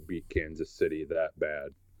Tennessee would beat Kansas City that bad.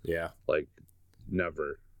 Yeah. Like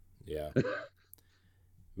never. Yeah.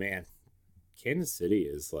 Man, Kansas City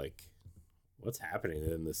is like, what's happening to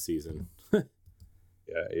them this season?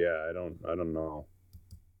 Yeah, I don't know.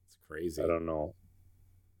 It's crazy. I don't know.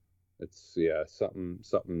 It's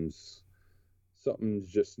something's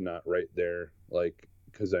just not right there. Like,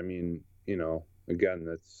 because I mean, again,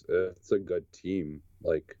 it's a good team.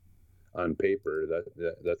 Like on paper,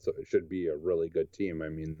 that's it should be a really good team. I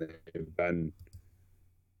mean,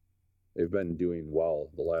 they've been doing well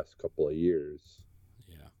the last couple of years.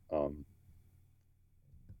 Yeah.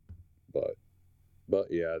 But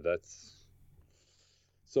yeah,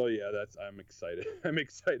 I'm excited. I'm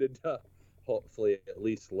excited to hopefully at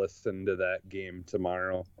least listen to that game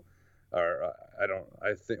tomorrow. Or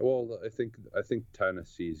I think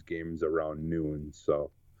Tennessee's game's around noon,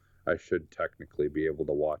 so I should technically be able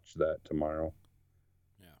to watch that tomorrow.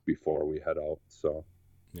 Yeah. Before we head out. So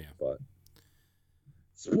yeah. But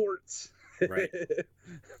sports. Right.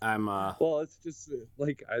 I'm well, it's just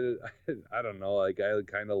like I don't know, like I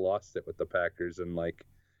kind of lost it with the Packers, and like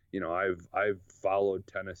I've followed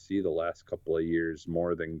Tennessee the last couple of years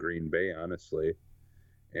more than Green Bay, honestly,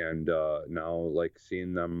 and now like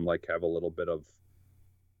seeing them like have a little bit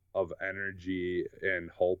of energy and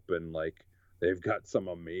hope, and like they've got some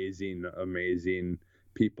amazing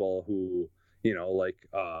people who like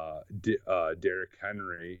Derrick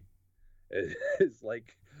Henry is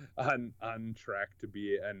like on track to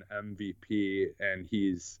be an MVP, and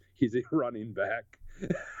he's a running back.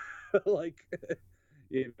 Like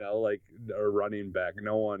like a running back,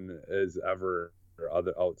 no one is ever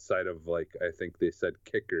other outside of like I think they said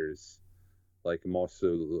kickers, like most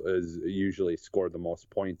is usually scored the most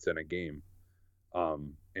points in a game,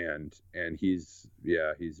 and he's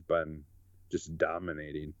been just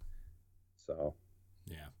dominating. So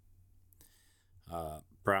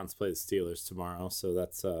Browns play the Steelers tomorrow, so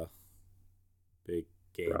that's big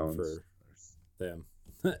game Browns. for them.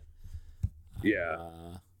 Yeah.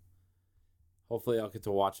 Hopefully I'll get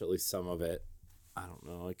to watch at least some of it. I don't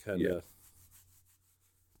know. I kind of.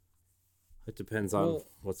 It depends on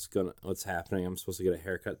what's happening. I'm supposed to get a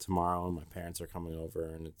haircut tomorrow, and my parents are coming over,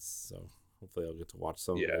 and so hopefully I'll get to watch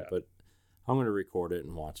some of it. But I'm going to record it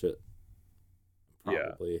and watch it.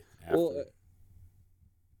 Probably after.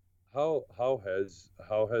 Well, how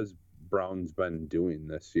has Browns been doing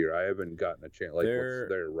this year? I haven't gotten a chance. Like, what's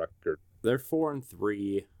their record? They're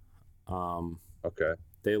 4-3. Okay.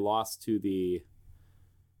 They lost to the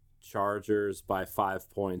Chargers by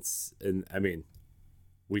 5 points, and I mean,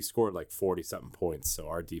 we scored like 40-something points, so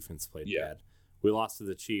our defense played bad. We lost to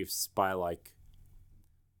the Chiefs by like.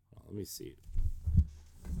 Let me see.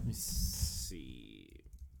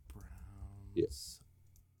 Browns.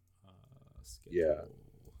 Schedule.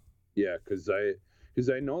 Yeah, because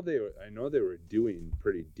I know they were doing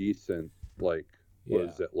pretty decent. Like,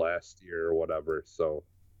 was it last year or whatever? So.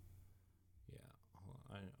 Yeah,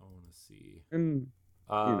 I want to see. And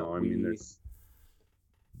I mean, there's.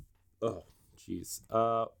 Oh, jeez.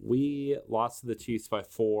 We lost to the Chiefs by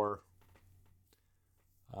 4.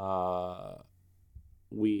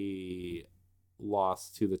 We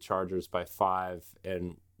lost to the Chargers by 5,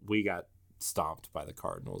 and we got stomped by the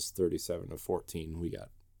Cardinals, 37-14. We got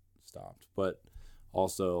stomped, but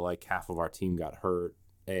also like half of our team got hurt,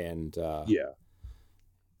 and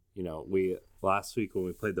we last week when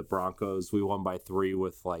we played the Broncos, we won by 3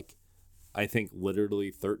 with like, I think literally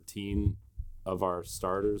 13 of our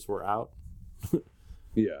starters were out.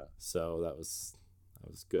 So that was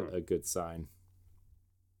good, a good sign.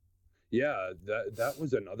 Yeah, that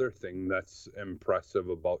was another thing that's impressive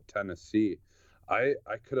about Tennessee. I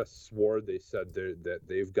could have swore they said that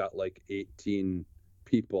they've got like 18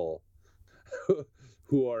 people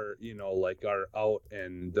who are are out,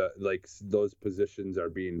 and like those positions are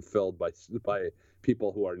being filled by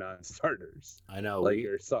people who are non-starters. I know, like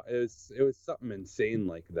it was something insane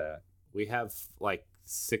like that. We have like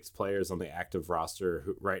 6 players on the active roster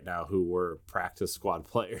right now who were practice squad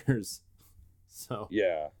players. So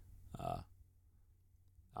I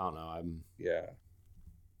don't know.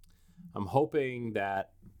 I'm hoping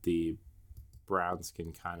that the Browns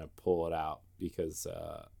can kind of pull it out, because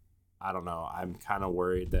I don't know. I'm kind of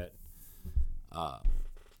worried that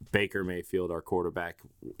Baker Mayfield, our quarterback,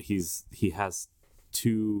 he has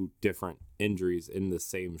 2 different injuries in the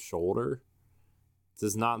same shoulder. It's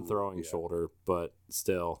his non-throwing shoulder, but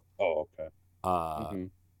still. Oh, okay.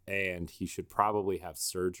 And he should probably have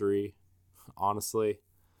surgery, honestly.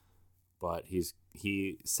 But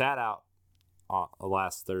he sat out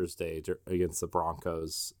last Thursday against the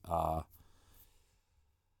Broncos.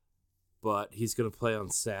 But he's gonna play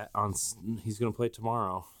he's gonna play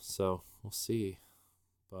tomorrow, so we'll see.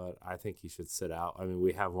 But I think he should sit out. I mean,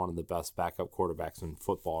 we have one of the best backup quarterbacks in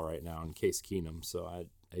football right now in Case Keenum, so I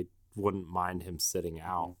wouldn't mind him sitting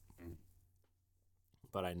out.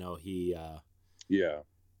 But I know he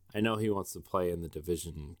wants to play in the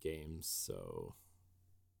division games, so.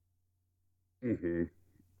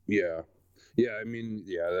 Yeah, I mean,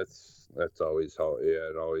 that's always how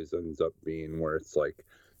it always ends up being, where it's like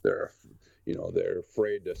they're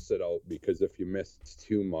afraid to sit out, because if you miss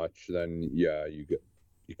too much, then you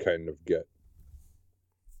kind of get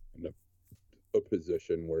in a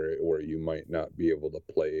position where you might not be able to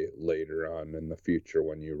play later on in the future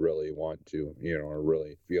when you really want to, or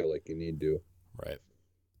really feel like you need to. Right.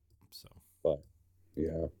 So. But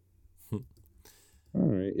yeah. All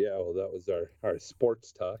right. Yeah. Well, that was our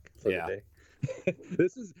sports talk for the day.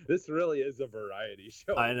 This really is a variety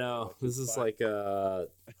show. I know. This is fun. Like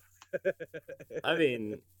I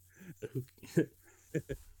mean,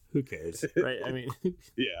 who cares, right? I mean,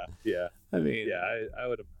 yeah. I mean, I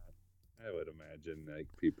would imagine like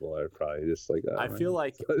people are probably just like. Oh, I feel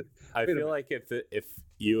like if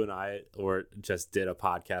you and I just did a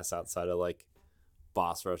podcast outside of like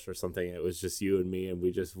Boss Rush or something, it was just you and me, and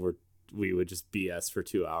we would just BS for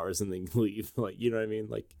 2 hours and then leave. Like, you know what I mean?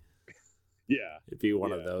 Like, it'd be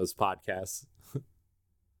one of those podcasts.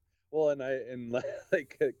 Well, and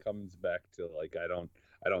like it comes back to like I don't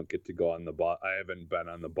get to go on I haven't been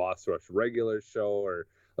on the Boss Rush regular show or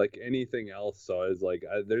like anything else. So it's like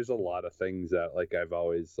there's a lot of things that like I've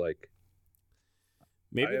always like.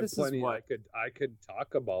 Maybe this is what I could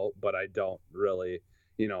talk about, but I don't really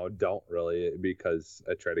because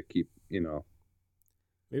I try to keep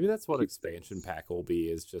Maybe that's what expansion pack will be,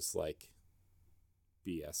 is just like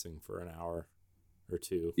BSing for an hour or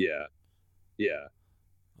 2. Yeah.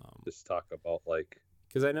 Just talk about like,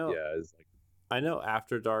 because I know it's like, I know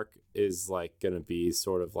After Dark is like gonna be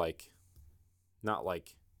sort of like not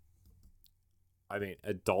like I mean,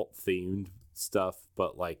 adult themed stuff,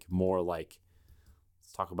 but like more like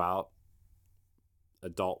let's talk about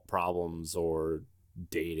adult problems or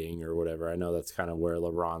dating or whatever. I know that's kind of where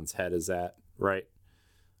LeBron's head is at, right?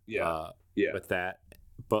 Yeah. Yeah. With that,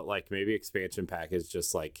 but like maybe expansion pack is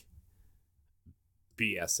just like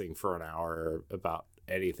BSing for an hour about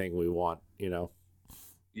anything we want, you know?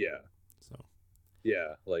 Yeah. So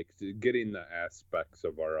Yeah, like getting the aspects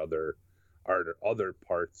of our other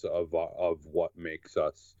parts of what makes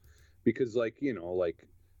us, because like we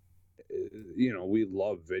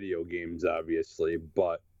love video games obviously,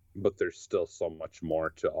 but there's still so much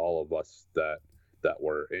more to all of us that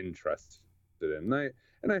we're interested in.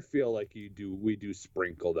 And I feel like we do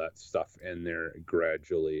sprinkle that stuff in there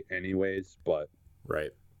gradually anyways, but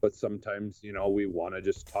right. sometimes we want to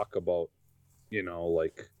just talk about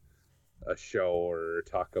like a show or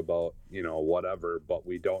talk about whatever, but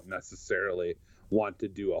we don't necessarily want to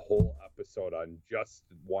do a whole episode on just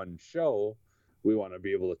one show. We want to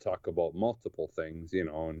be able to talk about multiple things,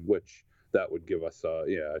 and which that would give us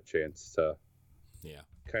a chance to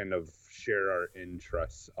kind of share our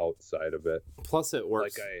interests outside of it. Plus it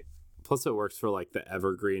works for like the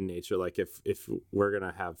evergreen nature. Like if we're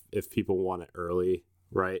gonna have, if people want it early,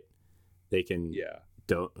 right, they can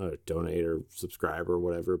donate or subscribe or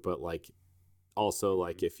whatever. But like also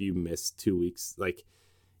like if you miss 2 weeks, like,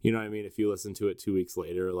 you know what I mean, if you listen to it 2 weeks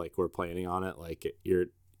later, like we're planning on it, like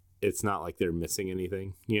it's not like they're missing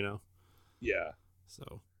anything,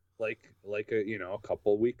 so like a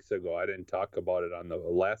couple weeks ago, I didn't talk about it on the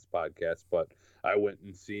last podcast, but I went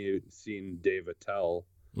and seen Dave Attell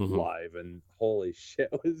live, and holy shit,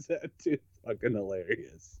 was that dude fucking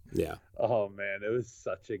hilarious. Yeah. Oh man, it was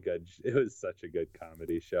such a good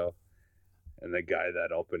comedy show. And the guy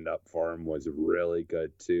that opened up for him was really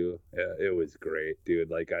good too. It was great,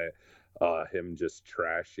 dude. Like him just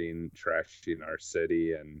trashing our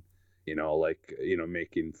city, and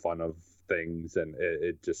making fun of things, and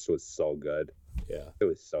it just was so good. Yeah, it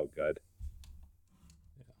was so good.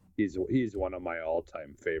 Yeah. He's one of my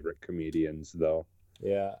all-time favorite comedians, though.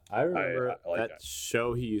 Yeah, I remember that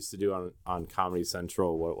show he used to do on Comedy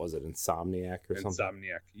Central. What was it, Insomniac or something?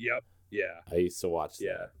 Insomniac. Yep. Yeah. I used to watch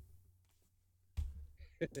that.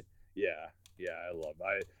 Yeah, I love.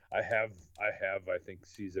 I have I think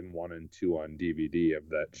season 1 and 2 on DVD of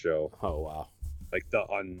that show. Oh wow. Like the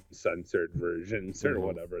uncensored versions or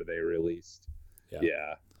whatever they released.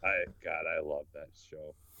 Yeah. I love that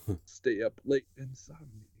show. Stay up late,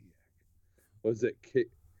 Insomniac. Was it kick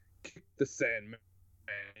the Sandman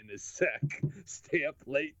in his sack? Stay up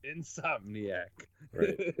late, Insomniac.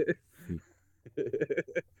 Right.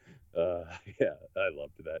 Yeah, I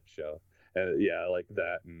loved that show. And yeah, like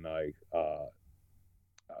that, and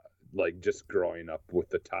like just growing up with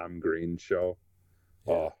the Tom Green show.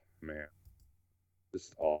 Yeah. Oh man,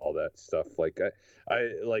 just all that stuff. Like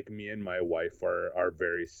I like, me and my wife are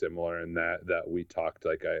very similar in that we talked,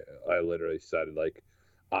 like I literally said, like,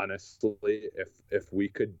 honestly, if we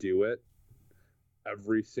could do it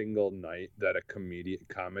every single night that a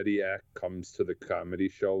comedy act comes to the comedy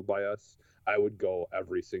show by us, I would go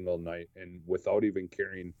every single night, and without even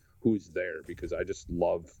caring who's there, because I just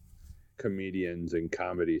love comedians and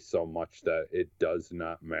comedy so much that it does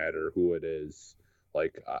not matter who it is.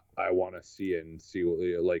 Like I want to see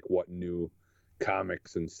like what new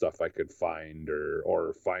comics and stuff I could find,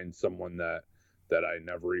 or find someone that I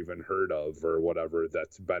never even heard of or whatever,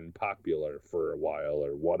 that's been popular for a while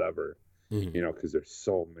or whatever. Because there's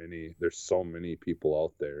so many people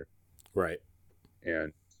out there, right?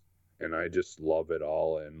 And I just love it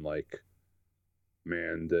all. And like,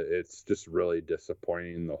 man, it's just really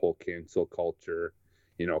disappointing, the whole cancel culture,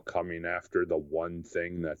 coming after the one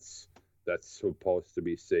thing that's supposed to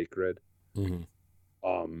be sacred.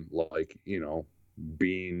 Like,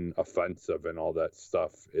 being offensive and all that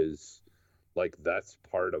stuff is like, that's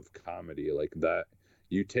part of comedy. Like, that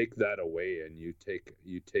you take that away, and you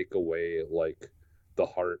take away like the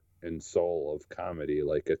heart and soul of comedy.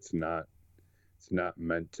 Like, it's not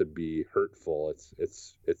meant to be hurtful.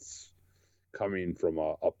 It's coming from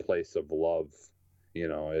a place of love.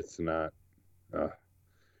 It's not.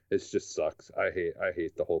 It just sucks. I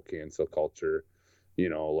hate the whole cancel culture.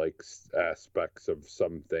 Like aspects of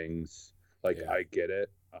some things. Like, yeah. I get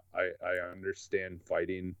it. I understand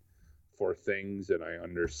fighting for things, and I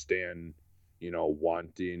understand,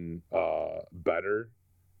 wanting better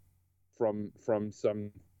from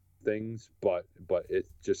some things, but it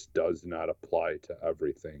just does not apply to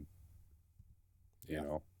everything.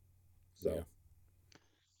 So. Yeah.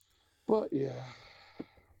 But yeah.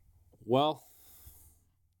 Well,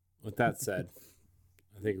 with that said,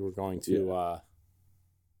 I think we're going to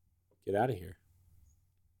get out of here.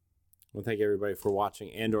 Well, thank you everybody for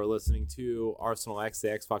watching and or listening to Arsenal X, the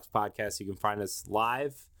Xbox podcast. You can find us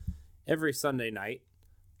live every Sunday night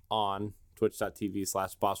on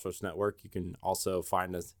twitch.tv/Boss Rush Network. You can also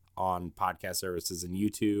find us on podcast services and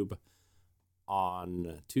YouTube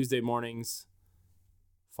on Tuesday mornings.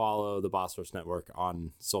 Follow the Boss Rush Network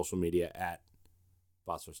on social media at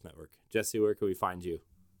Boss Rush Network. Jesse, where can we find you?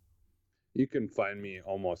 You can find me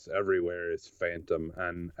almost everywhere as Phantom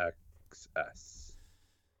NXS.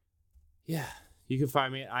 Yeah, you can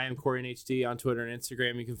find me at I am Corey in HD on Twitter and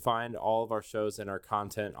Instagram. You can find all of our shows and our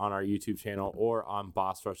content on our YouTube channel or on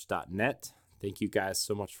bossrush.net. Thank you guys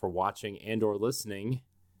so much for watching and or listening.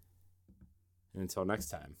 And until next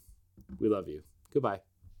time, we love you. Goodbye.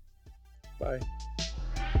 Bye.